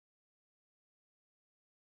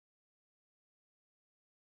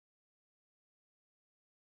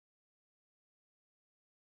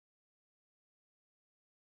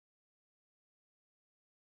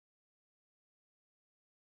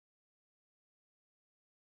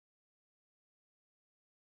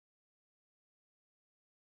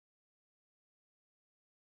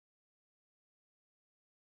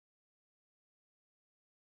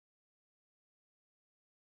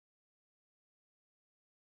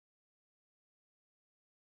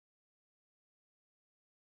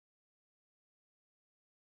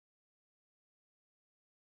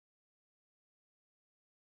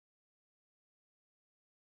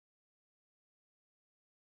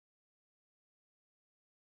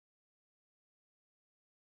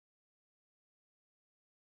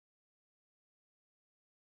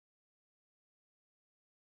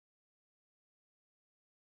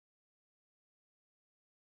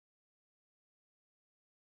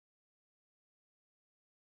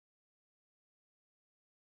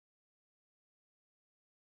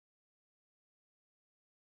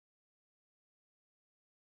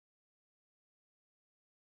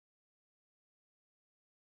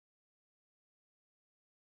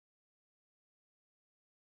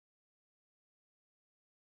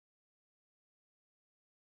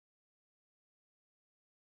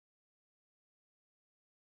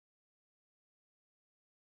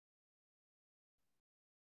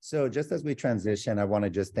 So just as we transition, I want to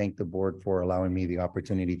just thank the board for allowing me the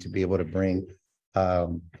opportunity to be able to bring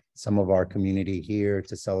some of our community here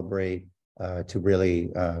to celebrate, to really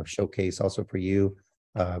showcase also for you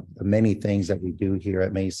the many things that we do here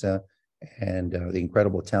at Mesa and the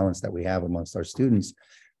incredible talents that we have amongst our students.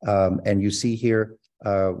 And you see here,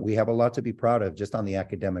 we have a lot to be proud of just on the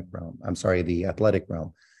academic realm. I'm sorry, the athletic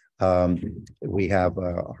realm. We have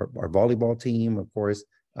our volleyball team, of course,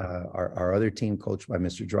 our other team coached by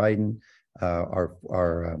Mr. Dryden, our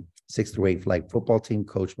 6th through 8th flag football team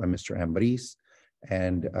coached by Mr. Ambris,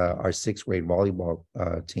 and our 6th grade volleyball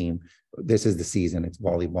team. This is the season, it's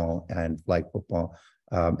volleyball and flag football.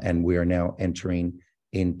 And we are now entering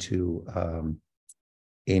into a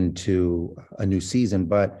new season.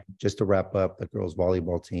 But just to wrap up, the girls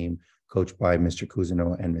volleyball team coached by Mr.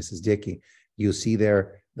 Cousineau and Mrs. Dickey. You'll see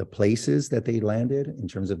there the places that they landed in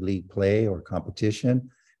terms of league play or competition.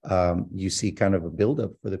 You see kind of a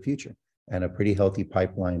buildup for the future and a pretty healthy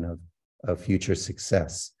pipeline of future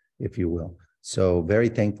success, if you will. So very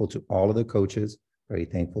thankful to all of the coaches, very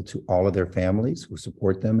thankful to all of their families who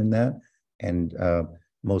support them in that. And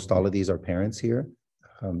most all of these are parents here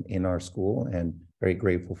in our school, and very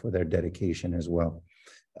grateful for their dedication as well.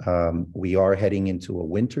 We are heading into a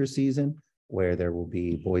winter season where there will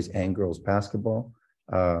be boys and girls basketball.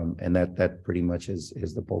 And that pretty much is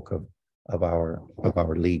the bulk of our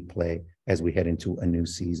league play as we head into a new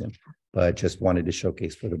season. But just wanted to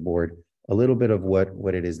showcase for the board a little bit of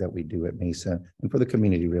what it is that we do at Mesa and for the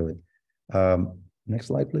community, really. Next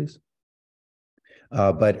slide, please.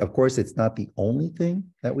 But of course, it's not the only thing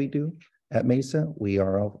that we do at Mesa. We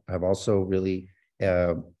have also really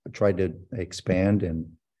tried to expand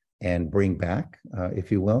and bring back,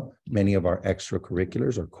 if you will, many of our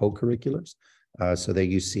extracurriculars or co-curriculars. So there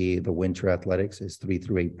you see the winter athletics is 3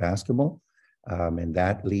 through 8 basketball. And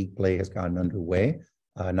that league play has gotten underway,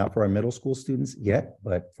 not for our middle school students yet,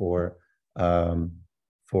 but for our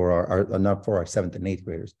not for our 7th and 8th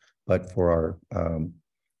graders, but for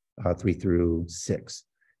our 3 through 6.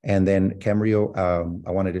 And then Camarillo,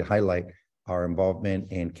 I wanted to highlight our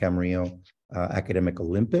involvement in Camarillo Academic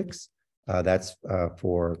Olympics. That's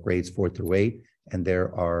for grades 4 through 8. And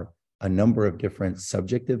there are a number of different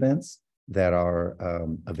subject events that are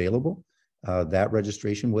available. That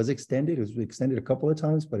registration was extended. It was extended a couple of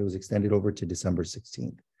times, but it was extended over to December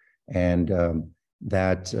 16th. And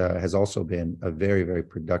that has also been a very, very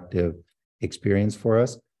productive experience for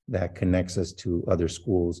us that connects us to other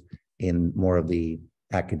schools in more of the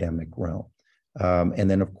academic realm. And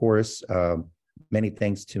then, of course, many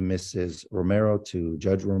thanks to Mrs. Romero, to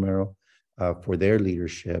Judge Romero, for their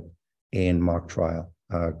leadership in mock trial,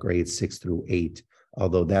 grades 6 through 8.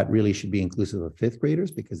 Although that really should be inclusive of 5th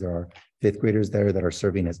graders, because there are 5th graders there that are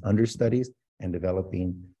serving as understudies and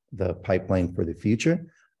developing the pipeline for the future.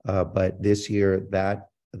 But this year,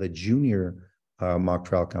 the junior mock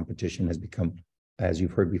trial competition has become, as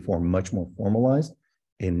you've heard before, much more formalized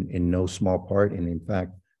in no small part. And in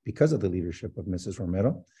fact, because of the leadership of Mrs.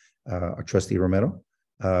 Romero, our trustee Romero,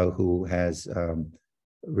 who has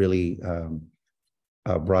really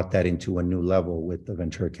brought that into a new level with the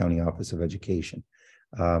Ventura County Office of Education.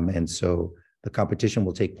 And so the competition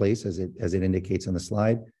will take place, as it indicates on the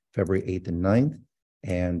slide, February 8th and 9th,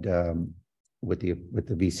 and with the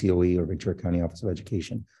VCOE, or Ventura County Office of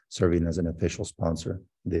Education, serving as an official sponsor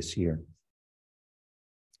this year.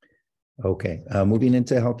 Okay, moving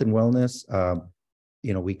into health and wellness,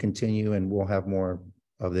 we continue, and we'll have more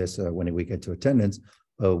of this when we get to attendance,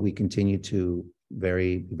 but we continue to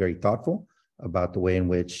very thoughtful about the way in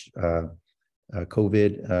which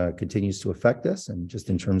COVID continues to affect us, and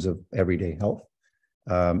just in terms of everyday health.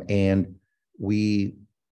 And we,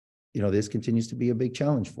 this continues to be a big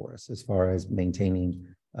challenge for us as far as maintaining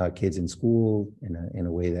kids in school in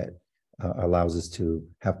a way that allows us to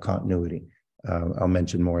have continuity. I'll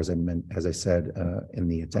mention more, as I said, in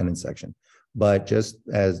the attendance section. But just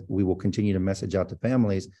as we will continue to message out to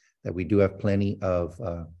families that we do have plenty of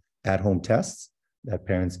at-home tests that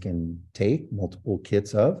parents can take multiple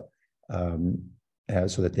kits of,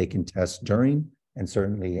 so that they can test during, and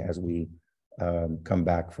certainly as we come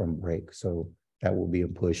back from break. So that will be a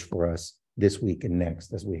push for us this week and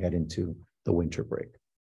next as we head into the winter break.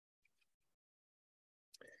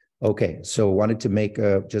 Okay, so wanted to make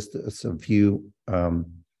just some few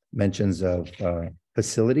mentions of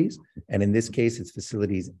facilities, and in this case, it's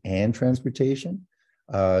facilities and transportation.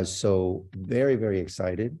 So very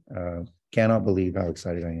excited. Cannot believe how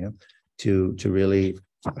excited I am to really,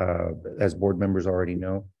 as board members already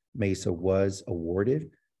know, Mesa was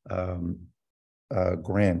awarded a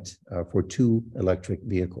grant for 2 electric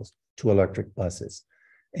vehicles, 2 electric buses.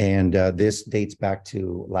 And this dates back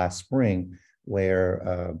to last spring,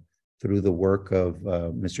 where through the work of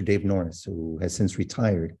Mr. Dave Norris, who has since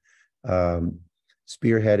retired,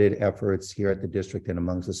 spearheaded efforts here at the district and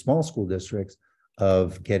amongst the small school districts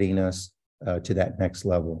of getting us to that next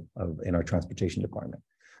level in our transportation department.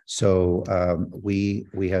 So we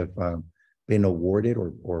have been awarded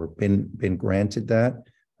or been granted that.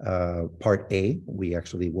 Part A, we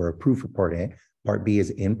actually were approved for Part A. Part B is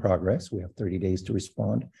in progress. We have 30 days to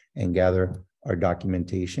respond and gather our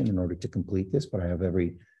documentation in order to complete this, but I have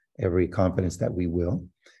every confidence that we will.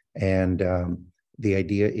 And the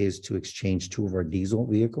idea is to exchange 2 of our diesel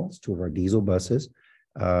vehicles, 2 of our diesel buses,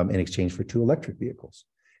 in exchange for 2 electric vehicles.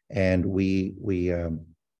 And we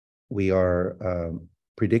are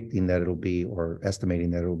predicting that it'll be, or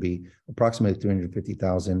estimating that it'll be, approximately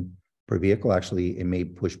 $350,000 per vehicle. Actually, it may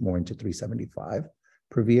push more into $375,000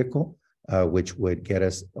 per vehicle, which would get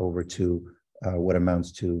us over to what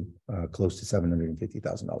amounts to close to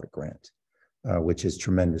 $750,000 grant, which is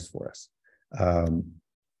tremendous for us.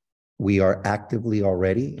 We are actively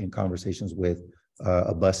already in conversations with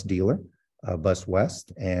a bus dealer, Bus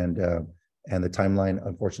West, and the timeline,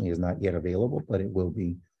 unfortunately, is not yet available, but it will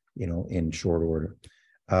be, in short order.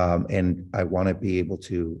 And I want to be able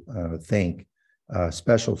to thank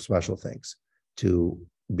special thanks to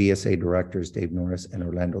BSA directors Dave Norris and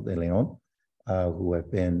Orlando De Leon, who have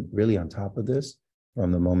been really on top of this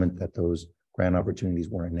from the moment that those grant opportunities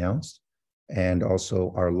were announced, and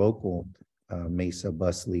also our local Mesa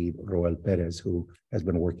bus lead, Roel Perez, who has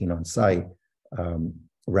been working on site,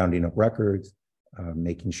 rounding up records,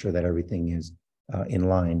 making sure that everything is in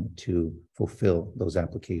line to fulfill those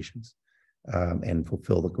applications and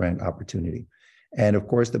fulfill the grant opportunity. And of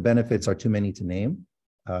course, the benefits are too many to name.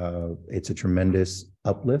 It's a tremendous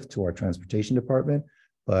uplift to our transportation department,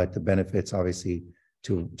 but the benefits obviously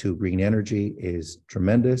to green energy is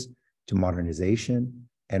tremendous, to modernization,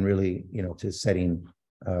 and really, to setting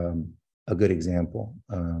a good example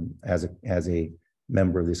as a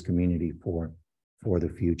member of this community for the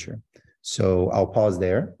future. So I'll pause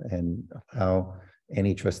there and allow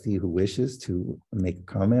any trustee who wishes to make a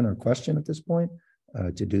comment or question at this point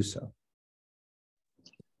to do so.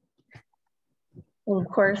 Well, of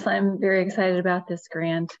course, I'm very excited about this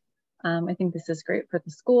grant. I think this is great for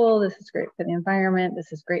the school. This is great for the environment.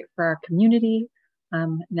 This is great for our community.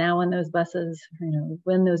 Now when those buses,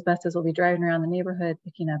 will be driving around the neighborhood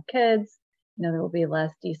picking up kids, there will be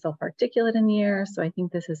less diesel particulate in the air. So I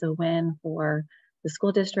think this is a win for the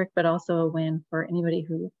school district, but also a win for anybody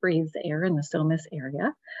who breathes air in the SOMIS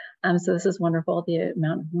area. So this is wonderful. The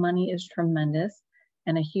amount of money is tremendous.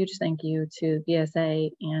 And a huge thank you to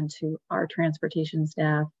BSA and to our transportation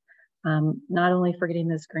staff, not only for getting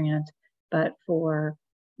this grant, but for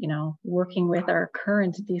working with our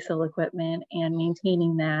current diesel equipment and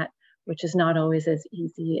maintaining that which is not always as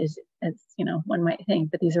easy as you know, one might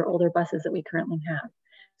think, but these are older buses that we currently have.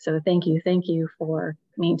 So thank you for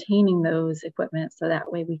maintaining those equipment so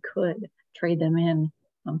that way we could trade them in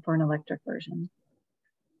for an electric version.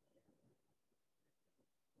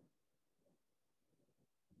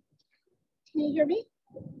 Can you hear me?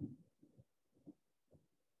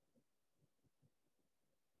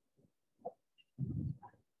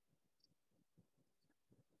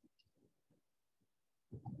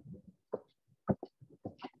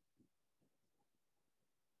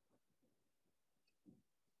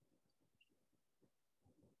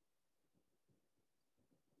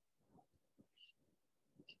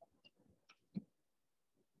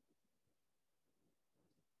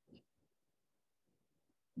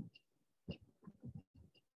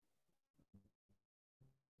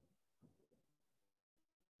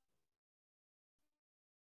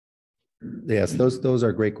 Yes, those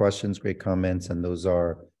are great questions, great comments, and those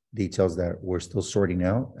are details that we're still sorting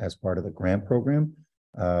out as part of the grant program.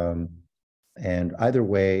 And either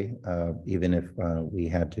way, even if we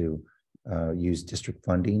had to use district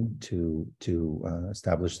funding to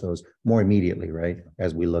establish those more immediately, right?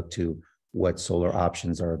 As we look to what solar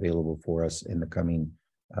options are available for us in the coming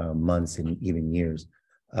months and even years,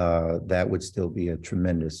 that would still be a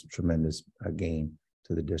tremendous gain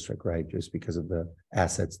to the district, right? Just because of the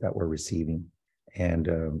assets that we're receiving and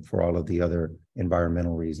for all of the other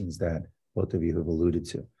environmental reasons that both of you have alluded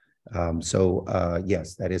to.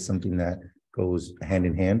 Yes, that is something that goes hand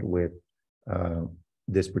in hand with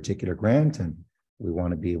this particular grant. And we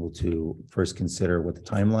want to be able to first consider what the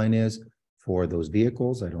timeline is for those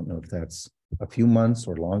vehicles. I don't know if that's a few months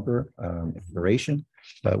or longer duration,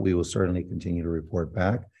 but we will certainly continue to report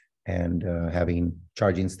back. And having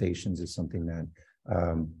charging stations is something that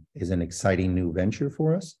is an exciting new venture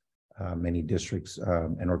for us. Many districts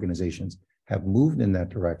and organizations have moved in that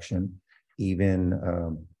direction, even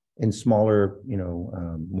in smaller,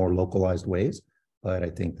 more localized ways. But I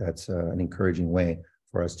think that's an encouraging way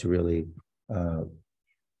for us to really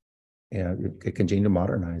continue to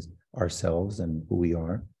modernize ourselves and who we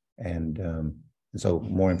are. And so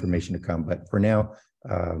more information to come. But for now,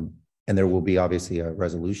 and there will be obviously a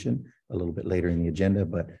resolution a little bit later in the agenda,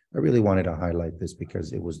 but I really wanted to highlight this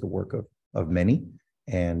because it was the work of many,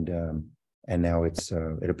 and now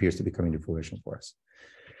it appears to be coming to fruition for us.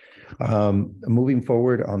 Moving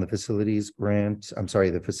forward on the facilities grant,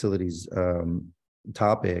 the facilities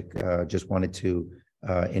topic, just wanted to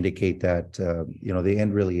indicate that the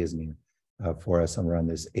end really is near for us around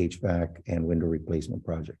this HVAC and window replacement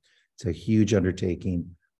project. It's a huge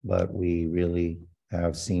undertaking, but we really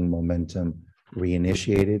have seen momentum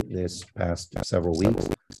reinitiated this past several weeks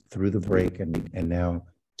through the break and now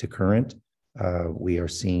to current. We are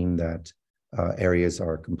seeing that areas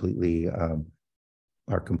are completely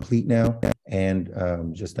complete now, and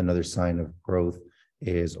just another sign of growth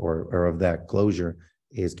is or of that closure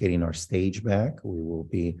is getting our stage back. We will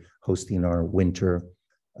be hosting our winter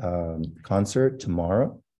concert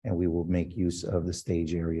tomorrow, and we will make use of the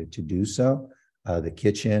stage area to do so. The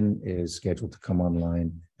kitchen is scheduled to come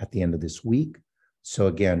online at the end of this week. So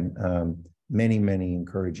again, many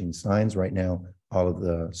encouraging signs right now. All of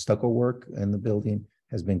the stucco work in the building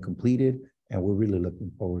has been completed, and we're really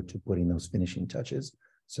looking forward to putting those finishing touches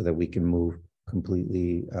so that we can move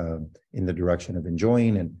completely in the direction of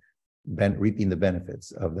enjoying and reaping the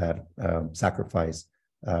benefits of that sacrifice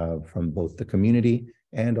from both the community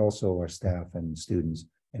and also our staff and students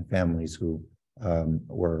and families who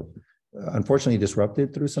were unfortunately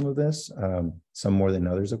disrupted through some of this, some more than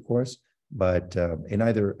others, of course. But in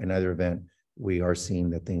either event, we are seeing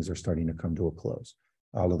that things are starting to come to a close.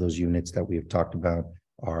 All of those units that we have talked about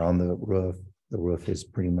are on the roof. The roof is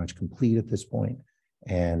pretty much complete at this point.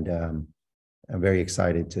 And I'm very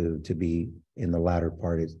excited to be in the latter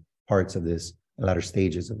parts of this, latter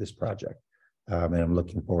stages of this project. And I'm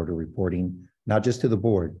looking forward to reporting, not just to the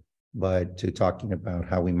board, but to talking about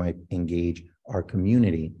how we might engage our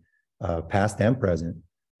community, past and present,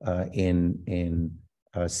 in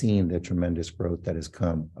seeing the tremendous growth that has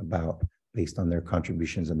come about based on their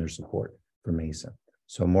contributions and their support for Mesa.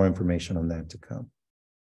 So more information on that to come.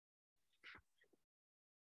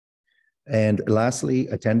 And lastly,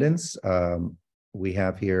 attendance. We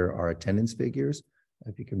have here our attendance figures.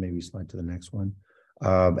 If you can maybe slide to the next one.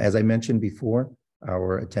 As I mentioned before,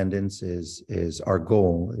 our attendance is our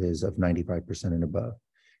goal is of 95% and above.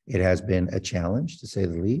 It has been a challenge, to say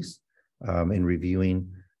the least, in reviewing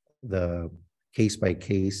the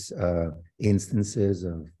case-by-case instances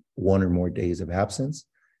of one or more days of absence.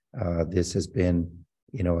 This has been,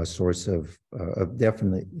 a source of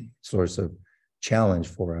definitely source of challenge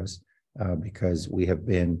for us because we have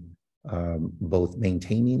been both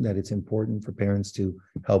maintaining that it's important for parents to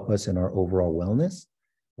help us in our overall wellness,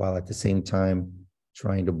 while at the same time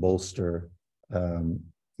trying to bolster,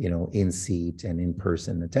 in-seat and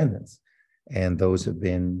in-person attendance. And those have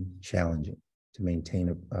been challenging to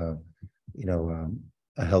maintain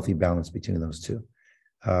a healthy balance between those two.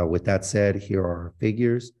 With that said, here are our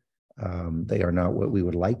figures. They are not what we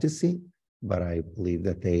would like to see, but I believe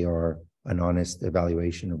that they are an honest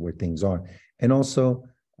evaluation of where things are. And also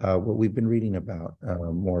what we've been reading about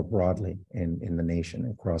more broadly in the nation,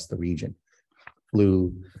 across the region.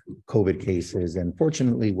 Flu, COVID cases, and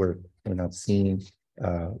fortunately we're not seeing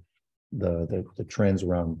the trends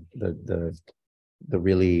around the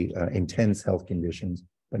really intense health conditions,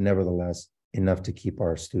 but nevertheless enough to keep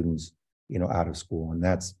our students out of school. And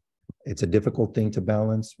it's a difficult thing to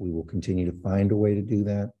balance. We will continue to find a way to do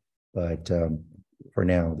that, but for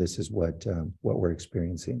now this is what we're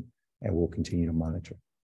experiencing, and we'll continue to monitor.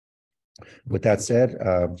 With that said,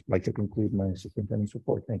 I'd like to conclude my superintendent's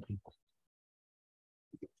report. Thank you.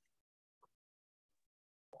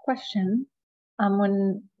 Question.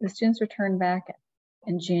 When the students return back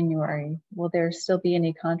in January, will there still be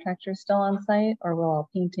any contractors still on site, or will all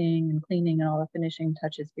painting and cleaning and all the finishing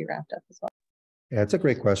touches be wrapped up as well? Yeah, it's a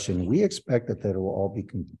great question. We expect that will all be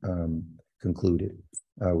concluded.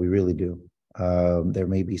 We really do. There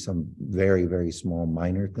may be some very, very small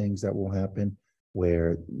minor things that will happen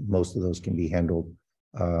where most of those can be handled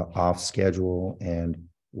off schedule and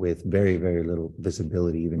with very, very little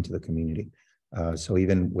visibility even to the community. So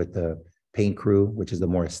even with the paint crew, which is the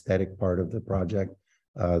more aesthetic part of the project,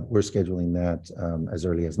 we're scheduling that as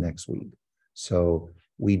early as next week. So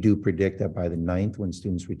we do predict that by the 9th, when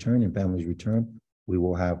students return and families return, we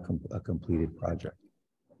will have a completed project.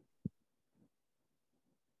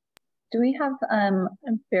 Do we have a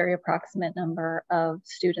very approximate number of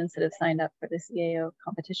students that have signed up for the CAO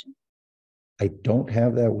competition? I don't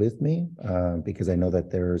have that with me because I know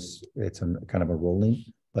that it's kind of a rolling,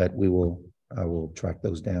 but I will track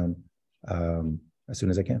those down as soon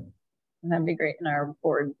as I can. And that'd be great in our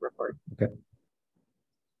board report. Okay.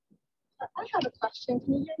 I have a question.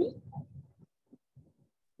 Can you hear me?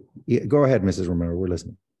 Yeah, go ahead, Mrs. Romero. We're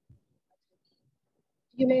listening.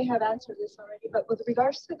 You may have answered this already, but with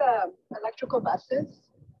regards to the electrical buses,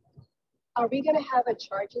 are we going to have a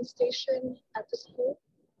charging station at the school?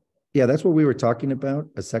 Yeah, that's what we were talking about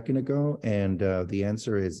a second ago. And the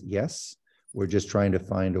answer is yes. We're just trying to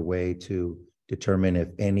find a way to determine if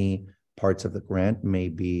any parts of the grant may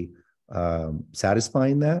be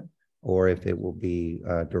satisfying that, or if it will be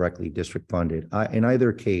directly district funded. In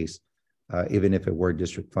either case, even if it were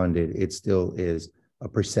district funded, it still is a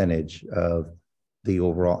percentage of the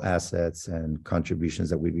overall assets and contributions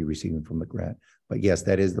that we'd be receiving from the grant. But yes,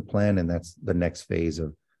 that is the plan, and that's the next phase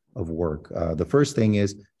of work. The first thing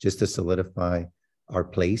is just to solidify our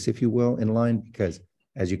place, if you will, in line, because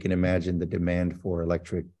as you can imagine, the demand for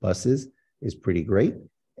electric buses is pretty great,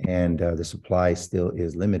 and the supply still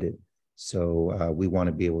is limited. So we want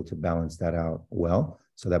to be able to balance that out well,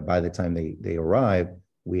 so that by the time they arrive,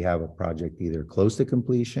 we have a project either close to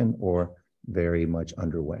completion or very much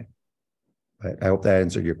underway. I hope that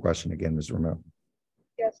answered your question again, Ms. Romero.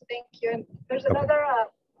 Yes, thank you. And there's another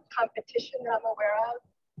competition that I'm aware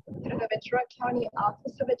of through the Ventura County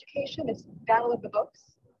Office of Education. It's Battle of the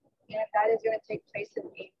Books, and that is going to take place in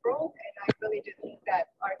April. And I really do think that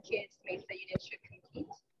our kids, Mesa Union, should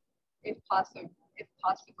compete if possible. If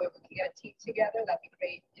we can get a team together, that'd be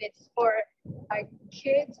great. And it's for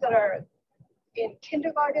kids that are in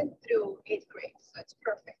kindergarten through 8th grade, so it's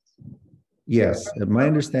perfect. Yes, my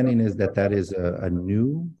understanding is that is a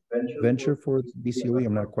new venture for BCOE.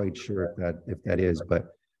 I'm not quite sure if that is, but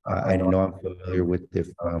I know I'm familiar with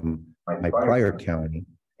my prior county,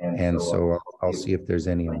 and so I'll see if there's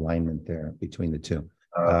any alignment there between the two.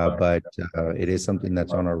 But it is something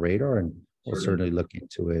that's on our radar, and we'll certainly look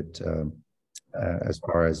into it as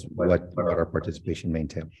far as what our participation may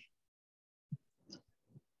entail.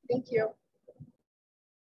 Thank you.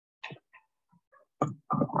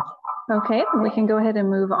 Okay, we can go ahead and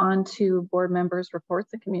move on to board members'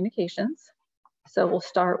 reports and communications. So we'll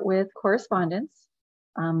start with correspondence.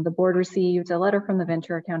 The board received a letter from the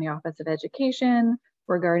Ventura County Office of Education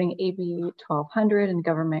regarding AB 1200 and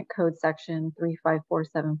Government Code Section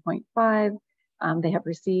 3547.5. They have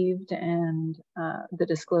received and the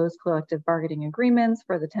disclosed collective bargaining agreements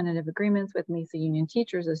for the tentative agreements with Mesa Union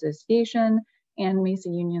Teachers Association and Mesa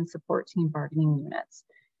Union Support Team bargaining units.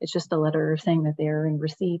 It's just a letter saying that they are in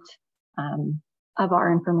receipt of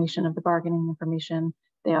our information, of the bargaining information.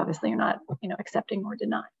 They obviously are not, accepting or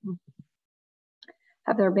denying.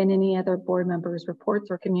 Have there been any other board members' reports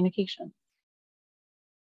or communication?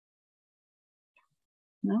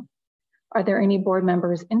 No? Are there any board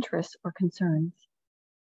members' interests or concerns?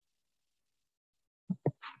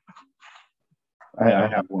 I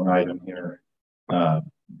have one item here.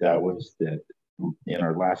 That was that in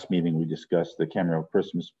our last meeting, we discussed the Camarillo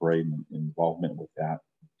Christmas Parade and involvement with that.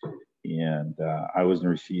 And I was in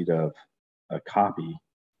receipt of a copy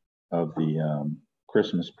of the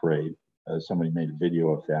Christmas Parade. Somebody made a video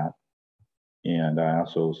of that. And I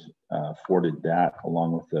also forwarded that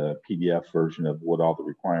along with the PDF version of what all the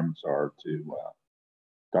requirements are to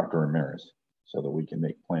Dr. Ramirez so that we can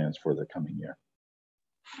make plans for the coming year.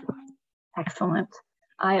 Excellent.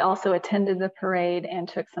 I also attended the parade and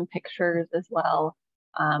took some pictures as well.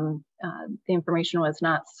 The information was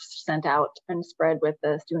not sent out and spread with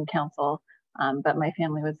the student council, but my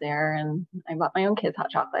family was there and I bought my own kids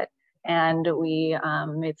hot chocolate and we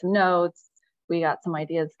made some notes. We got some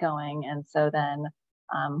ideas going. And so then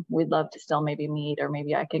we'd love to still maybe meet, or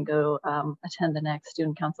maybe I can go attend the next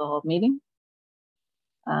student council meeting,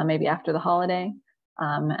 maybe after the holiday.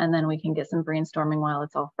 And then we can get some brainstorming while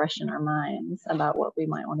it's all fresh in our minds about what we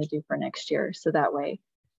might want to do for next year. So that way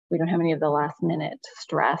we don't have any of the last minute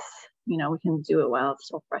stress. You know, we can do it while it's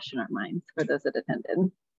still fresh in our minds for those that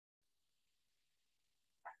attended.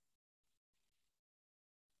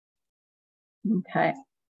 Okay.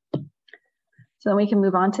 So then we can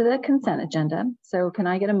move on to the consent agenda. So can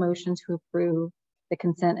I get a motion to approve the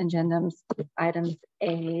consent agendas, items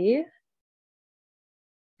A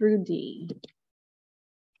through D?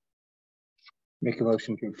 Make a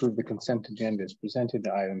motion to approve the consent agenda as presented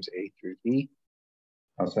to items A through D.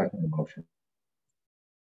 I'll second the motion.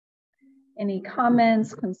 Any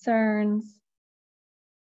comments, concerns?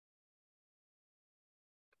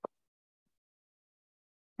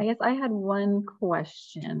 I guess I had one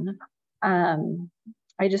question.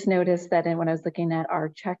 I just noticed that when I was looking at our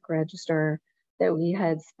check register that we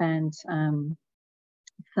had spent some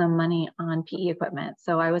money on PE equipment.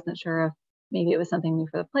 So I wasn't sure if maybe it was something new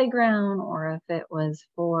for the playground or if it was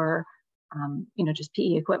for, you know, just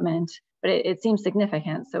PE equipment, but it seems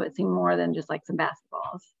significant. So it seemed more than just like some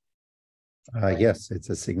basketballs. Yes, it's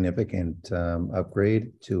a significant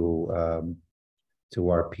upgrade to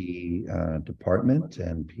our PE department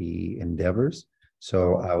and PE endeavors.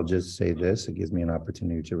 So I'll just say this, it gives me an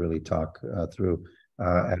opportunity to really talk through,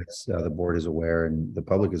 as the board is aware and the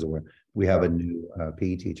public is aware, we have a new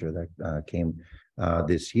PE teacher that came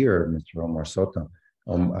this year, Mr. Omar Soto.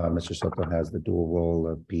 Mr. Soto has the dual role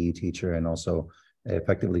of PE teacher and also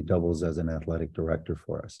effectively doubles as an athletic director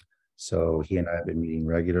for us. So he and I have been meeting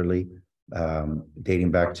regularly,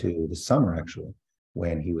 dating back to the summer actually,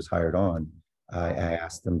 when he was hired on. I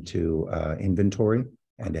asked him to inventory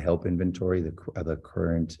and to help inventory the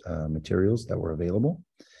current materials that were available.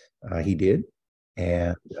 He did,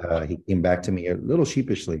 and he came back to me a little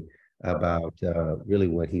sheepishly about really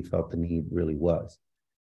what he felt the need really was.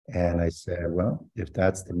 And I said, well, if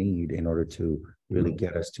that's the need in order to really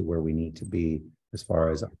get us to where we need to be as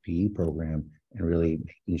far as our PE program and really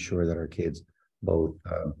making sure that our kids both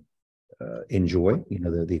enjoy, you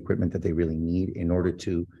know, the equipment that they really need in order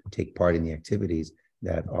to take part in the activities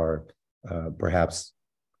that are perhaps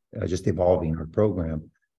just evolving our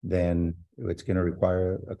program, then it's going to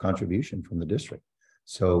require a contribution from the district.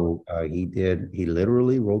 So he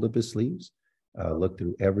literally rolled up his sleeves, looked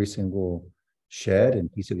through every single shed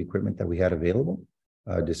and piece of equipment that we had available,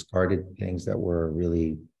 discarded things that were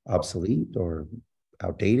really obsolete or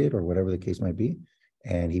outdated or whatever the case might be.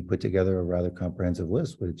 And he put together a rather comprehensive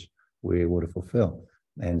list, which we're able to fulfill.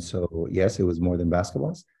 And so, yes, it was more than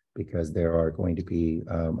basketballs because there are going to be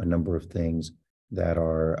a number of things that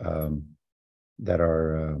are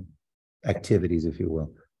activities, if you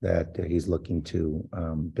will, that he's looking to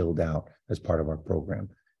build out as part of our program.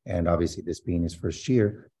 And obviously, this being his first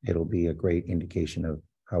year, it'll be a great indication of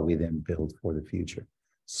how we then build for the future.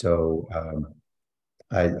 So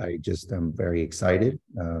I just am very excited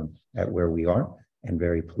at where we are and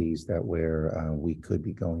very pleased at where we could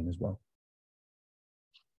be going as well.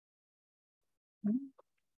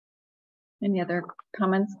 Any other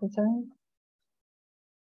comments, concerns?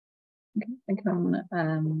 Okay, I think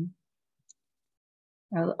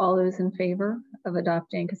all those in favor of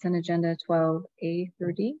adopting consent agenda 12A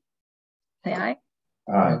through D, say aye.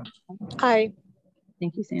 Aye. Aye.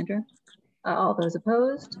 Thank you, Sandra. All those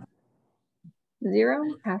opposed? 0,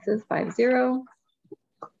 passes 5-0.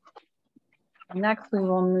 Next, we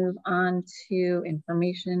will move on to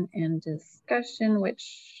information and discussion,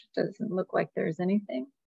 which doesn't look like there's anything.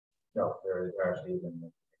 No, there actually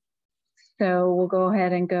isn't. So we'll go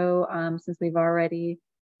ahead and go, since we've already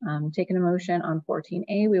taken a motion on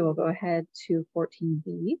 14A, we will go ahead to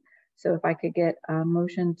 14B. So if I could get a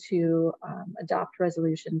motion to adopt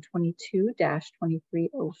resolution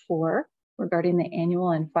 22-2304 regarding the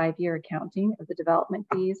annual and 5-year accounting of the development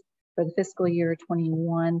fees for the fiscal year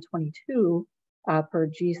 21-22 per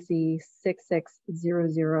GC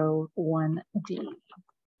 66001D.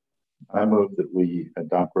 I move that we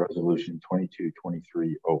adopt resolution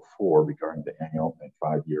 22-2304 regarding the annual and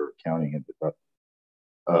 5-year accounting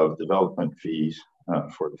of development fees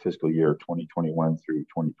for the fiscal year 2021 through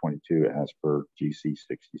 2022 as per GC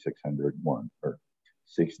 6601 or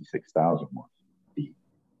 66,001.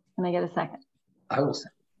 Can I get a second? I will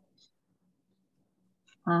second.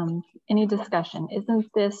 Any discussion? Isn't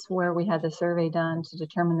this where we had the survey done to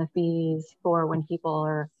determine the fees for when people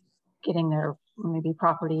are getting their maybe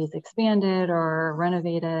properties expanded or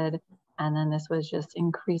renovated, and then this was just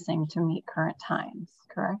increasing to meet current times,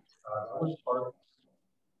 correct?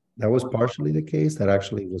 That was partially the case. That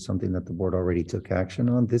actually was something that the board already took action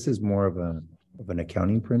on. This is more of an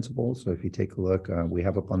accounting principle. So if you take a look, we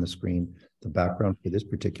have up on the screen the background for this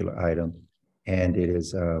particular item, and it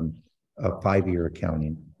is a 5-year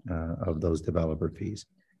accounting of those developer fees.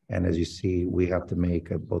 And as you see, we have to make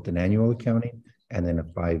both an annual accounting and then a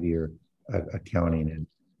 5-year accounting. And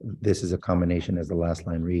this is a combination, as the last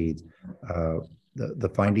line reads,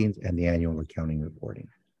 the findings and the annual accounting reporting.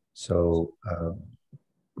 So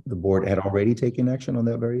the board had already taken action on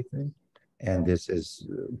that very thing, and this is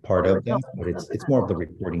part of that, but it's more of the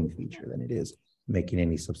reporting feature than it is making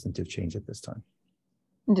any substantive change at this time.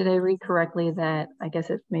 Did I read correctly that I guess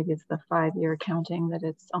maybe it's the 5-year accounting that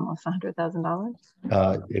it's almost $100,000?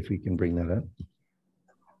 If we can bring that up.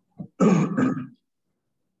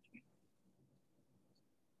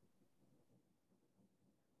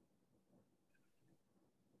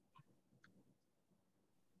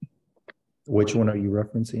 Which one are you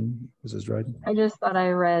referencing, Mrs. Dryden? I just thought I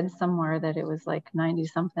read somewhere that it was like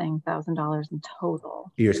 $90-something thousand in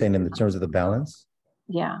total. You're saying in the terms of the balance?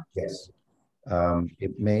 Yeah. Yes.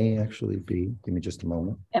 It may actually be, give me just a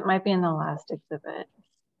moment. It might be in the last exhibit.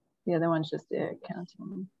 The other one's just the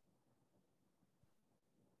accounting.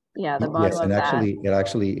 Yeah, the bottom yes, and actually, it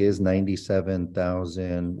actually is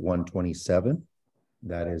 97,127.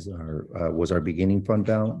 That is our was our beginning fund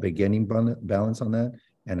balance on that,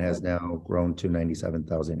 and has now grown to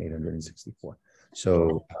 97,864.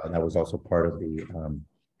 So that was also part of the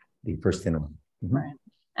first interim. Mm-hmm. Right,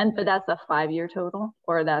 but that's a 5-year total,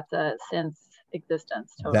 or that's a since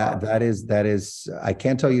existence total? That is I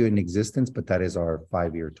can't tell you in existence, but that is our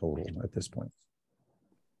 5-year total at this point.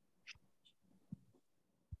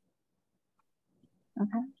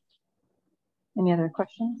 Okay. Any other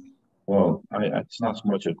questions? Well, it's not so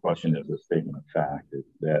much a question as a statement of fact. Is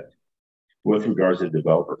that with regards to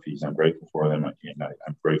developer fees, I'm grateful for them, and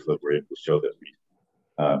I'm grateful that we're able to show that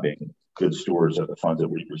we've been good stewards of the funds that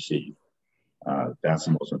we've received. That's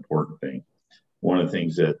the most important thing. One of the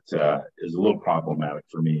things that is a little problematic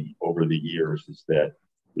for me over the years is that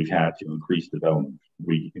we've had to increase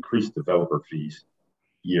developer fees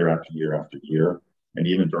year after year after year. And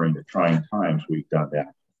even during the trying times, we've done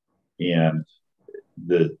that. And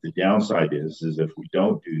the downside is if we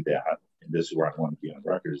don't do that, and this is where I want to be on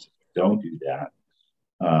record, is if we don't do that,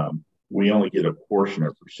 we only get a portion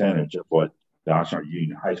or percentage of what the Oxnard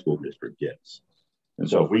Union High School District gets. And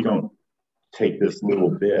so if we don't take this little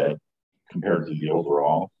bit compared to the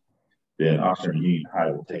overall, then Oxnard Union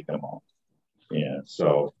High will take them all. And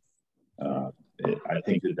so I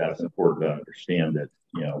think that's important to understand that,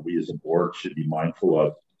 we as a board should be mindful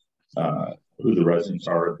of who the residents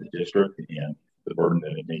are of the district and the burden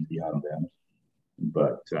that it may be on them.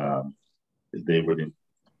 But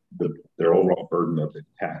their overall burden of the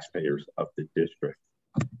taxpayers of the district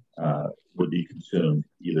would be consumed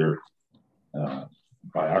either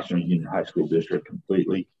by Oxnard Union High School District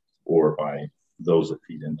completely, or by those that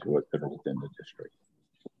feed into it that are within the district.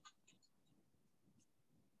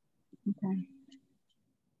 Okay.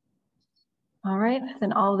 All right,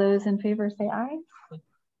 then all those in favor say aye.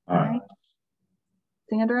 Aye.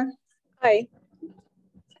 Sandra? Aye.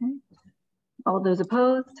 Okay. All those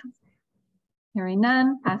opposed? Hearing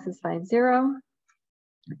none, passes 5-0.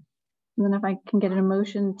 And then if I can get a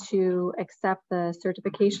motion to accept the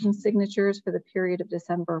certification signatures for the period of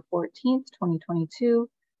December 14th, 2022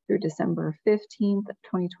 through December 15th,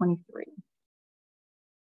 2023.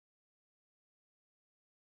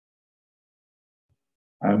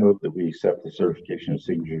 I move that we accept the certification of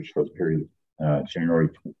signatures for the period January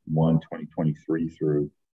 1, 2023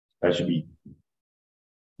 through, that should be.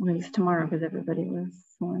 Well, it's tomorrow because everybody was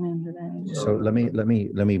sworn in today. So let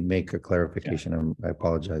me make a clarification. I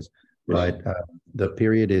apologize, but the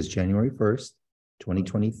period is January 1st,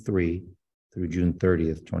 2023 through June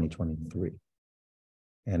 30th, 2023.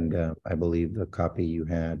 And I believe the copy you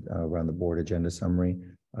had around the board agenda summary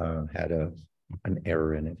had an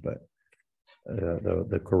error in it, but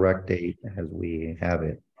the correct date as we have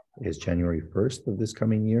it is January 1st of this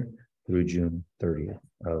coming year through June 30th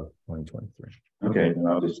of 2023. Okay, then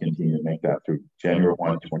I'll just continue to make that through January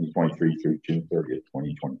 1, 2023 through June 30th,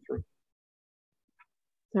 2023. Is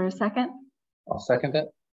there a second? I'll second that.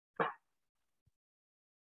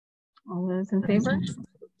 All those in favor?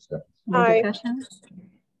 Aye. Any discussion?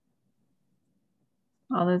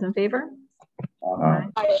 All those in favor? Aye.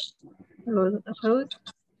 Those opposed?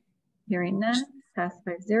 Hearing none, pass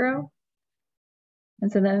 5-0.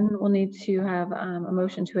 And so then we'll need to have a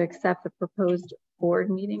motion to accept the proposed board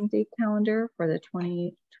meeting date calendar for the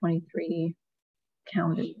 2023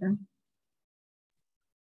 calendar year.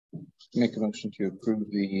 Make a motion to approve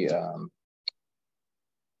the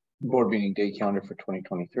board meeting day calendar for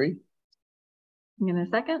 2023. I'm going to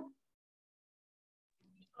second.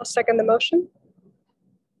 I'll second the motion.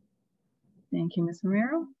 Thank you, Ms.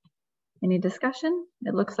 Romero. Any discussion?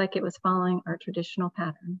 It looks like it was following our traditional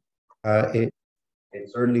pattern. It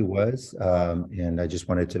certainly was, and I just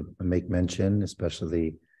wanted to make mention,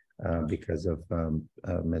 especially because of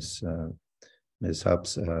Ms.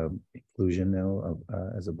 Hupp's inclusion now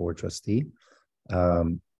as a board trustee.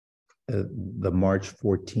 The March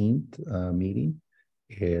 14th meeting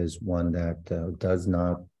is one that does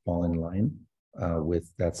not fall in line with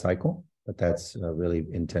that cycle, but that's really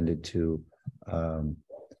intended to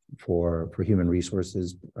for human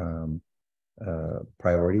resources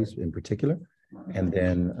priorities in particular. And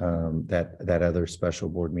then that other special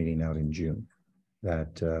board meeting out in June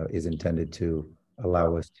that is intended to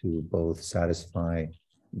allow us to both satisfy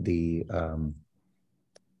the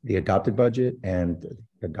adopted budget and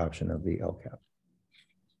adoption of the LCAP.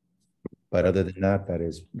 But other than that,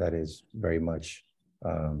 that is very much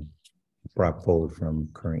brought forward from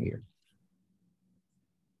current year.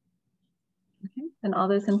 Okay, and all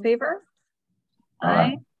those in favor?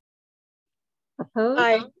 Aye. Opposed?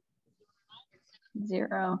 Aye.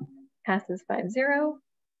 0. Passes 5-0.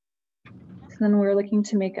 So then we're looking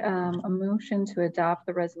to make a motion to adopt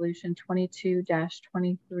the resolution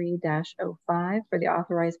 22-23-05 for the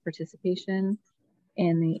authorized participation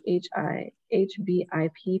in the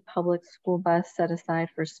HBIP public school bus set aside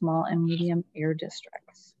for small and medium air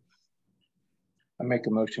districts. I make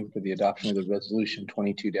a motion for the adoption of the resolution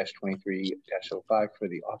 22-23-05 for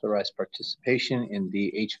the authorized participation in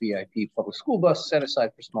the HBIP public school bus set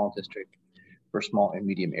aside for small and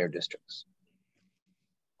medium air districts.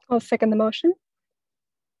 I'll second the motion.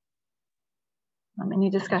 Any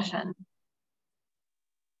discussion?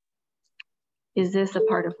 Is this a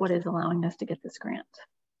part of what is allowing us to get this grant?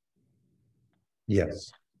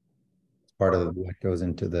 Yes. Part of what goes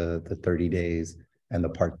into the 30 days and the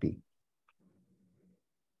Part B.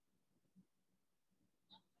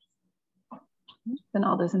 Then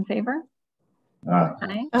all those in favor? Aye.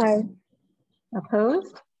 Aye. Aye.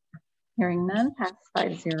 Opposed? Hearing none, pass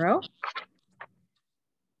 5-0.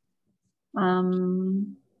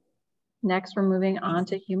 Next, we're moving on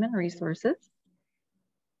to human resources.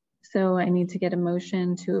 So I need to get a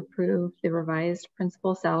motion to approve the revised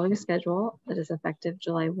principal salary schedule that is effective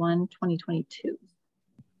July 1, 2022.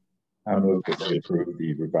 I move that we approve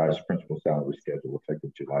the revised principal salary schedule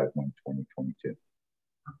effective July 1, 2022.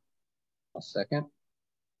 I'll second.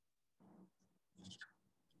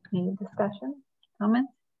 Any discussion,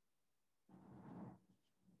 comments?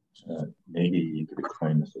 Maybe you could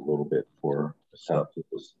explain this a little bit for South that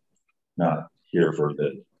was not here for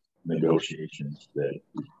the negotiations that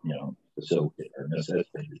facilitate or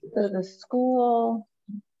necessitate. So the school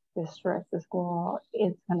district, the school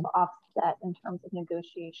is kind of offset in terms of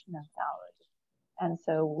negotiation of salaries. And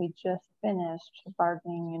so we just finished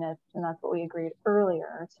bargaining units, and that's what we agreed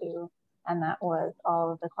earlier to. And that was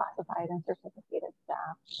all of the classified and certificated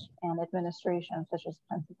staff and administration, such as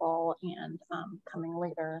principal and coming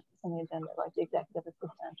later in the agenda, like the executive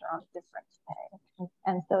assistant are on different pay.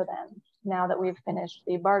 And so then now that we've finished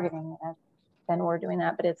the bargaining units, then we're doing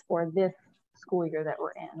that, but it's for this school year that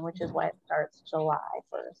we're in, which is why it starts July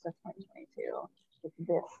 1st of 2022. It's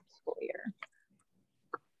this school year.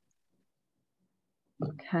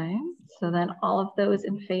 Okay, so then all of those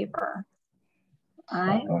in favor?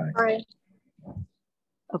 Aye. Aye.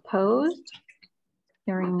 Opposed?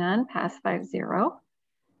 Hearing none, pass 5-0.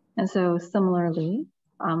 And so similarly,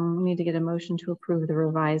 we need to get a motion to approve the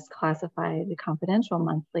revised classified confidential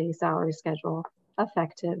monthly salary schedule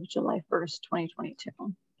effective July 1st, 2022.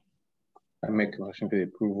 I make a motion for the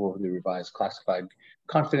approval of the revised classified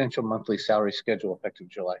confidential monthly salary schedule effective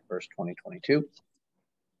July 1st, 2022.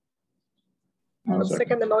 I'll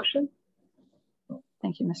second the motion.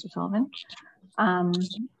 Thank you, Mr. Sullivan.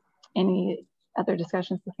 Any other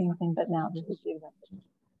discussions? The same thing, but now this is the executive.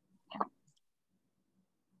 Okay.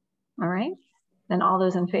 All right, then all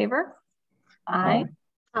those in favor? Aye.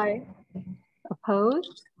 Aye.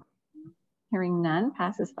 Opposed? Hearing none,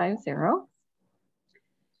 passes 5-0.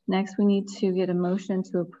 Next, we need to get a motion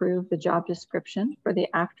to approve the job description for the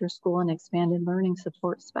after school and expanded learning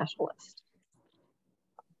support specialist.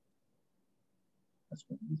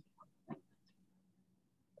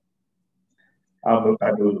 I move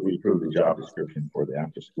that we approve the job description for the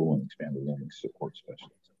after school and expanded learning support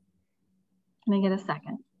specialist. Can I get a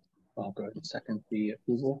second? I'll go ahead and second the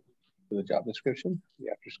approval for the job description, the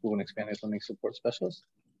after school and expanded learning support specialist.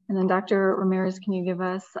 And then Dr. Ramirez, can you give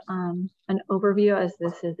us an overview as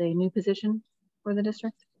this is a new position for the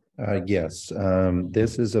district? Yes,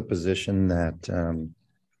 this is a position that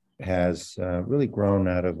has really grown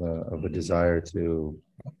out of a desire to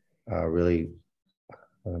really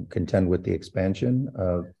contend with the expansion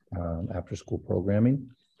of after-school programming.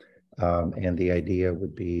 And the idea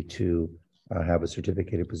would be to have a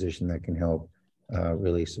certificated position that can help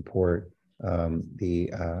really support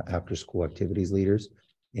the after-school activities leaders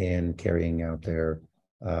in carrying out their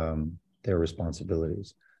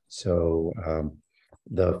responsibilities. So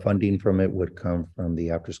the funding from it would come from the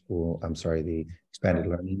the expanded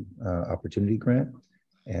learning opportunity grant.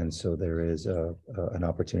 And so there is an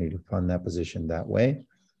opportunity to fund that position that way.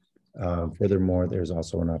 Furthermore, there's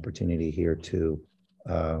also an opportunity here to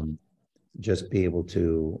just be able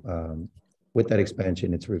to, with that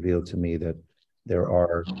expansion, it's revealed to me that there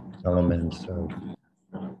are elements of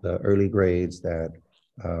the early grades that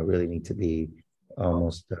really need to be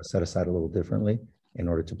almost set aside a little differently in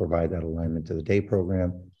order to provide that alignment to the day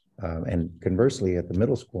program. And conversely, at the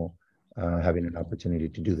middle school, having an opportunity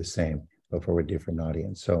to do the same, but for a different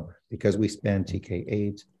audience. So because we span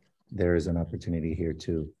TK8, there is an opportunity here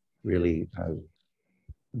to really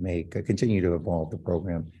continue to evolve the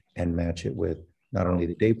program and match it with not only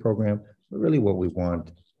the day program, but really what we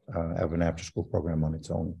want of an after school program on its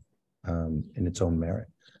own, in its own merit.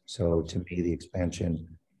 So to me, the expansion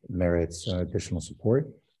merits additional support,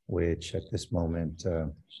 which at this moment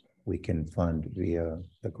we can fund via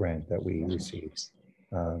the grant that we received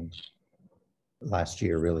last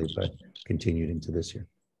year, really, but continued into this year.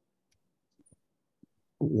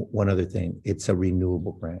 One other thing, it's a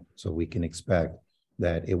renewable grant, so we can expect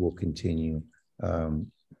that it will continue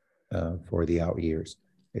for the out years.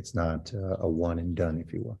 It's not a one and done,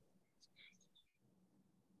 if you will.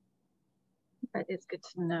 That is good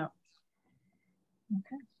to know.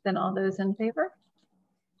 Okay, then all those in favor?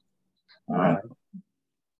 Aye.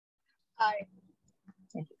 Aye.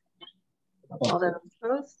 Thank you. All those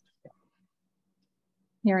opposed?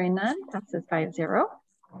 Hearing none, passes 5-0.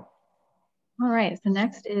 All right, so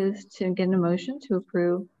next is to get a motion to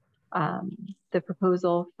approve the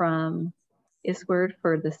proposal from ISWRD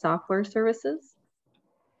for the software services.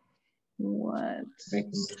 What?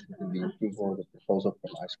 Make the approval of the proposal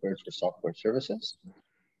from ISWRD for software services.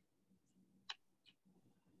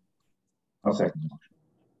 I'll second.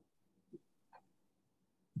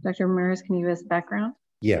 Dr. Ramirez, can you give us background?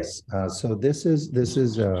 Yes, so this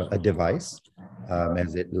is a device,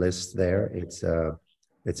 as it lists there.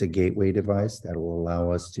 It's a gateway device that will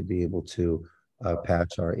allow us to be able to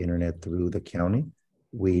patch our internet through the county.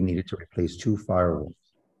 We needed to replace 2 firewalls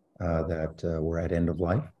that were at end of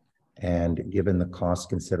life. And given the cost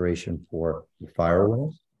consideration for the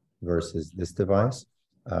firewalls versus this device,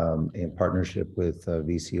 in partnership with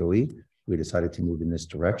VCOE, we decided to move in this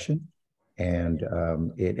direction. And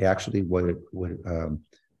it actually would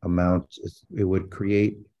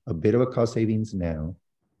create a bit of a cost savings now,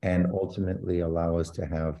 and ultimately allow us to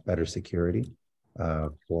have better security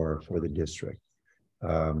for the district.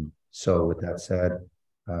 So with that said,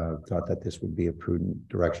 thought that this would be a prudent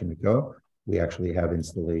direction to go. We actually have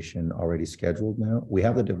installation already scheduled now. We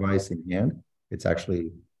have the device in hand. It's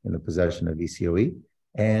actually in the possession of VCOE,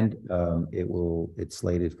 and it's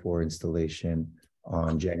slated for installation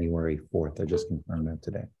on January 4th. I just confirmed that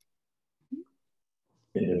today.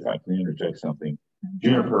 If I can interject something,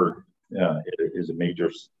 Juniper is a major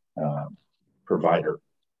provider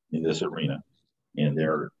in this arena, and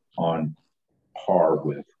they're on par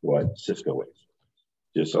with what Cisco is.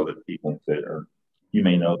 Just so that people that are, you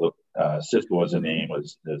may know that Cisco as a name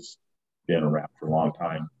has been around for a long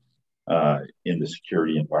time in the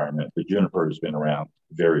security environment, but Juniper has been around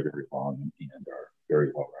very, very long and are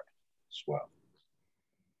very well recognized as well.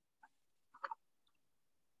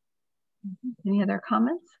 Any other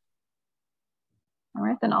comments? All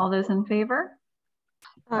right, then all those in favor?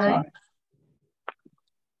 Aye.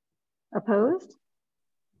 Opposed?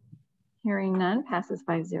 Hearing none, passes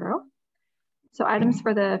 5-0. So items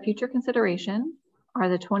for the future consideration are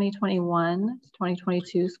the 2021 to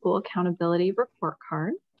 2022 school accountability report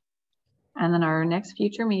card. And then our next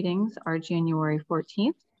future meetings are January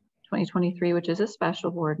 14th, 2023, which is a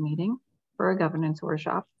special board meeting for a governance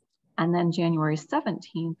workshop. And then January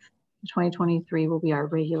 17th, 2023 will be our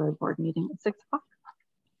regular board meeting at 6 o'clock.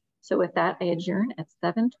 So with that, I adjourn at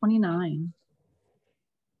 7:29.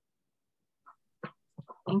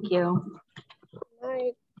 Thank you.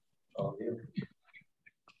 Night.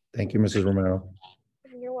 Thank you, Mrs. Romero.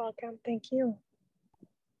 You're welcome. Thank you.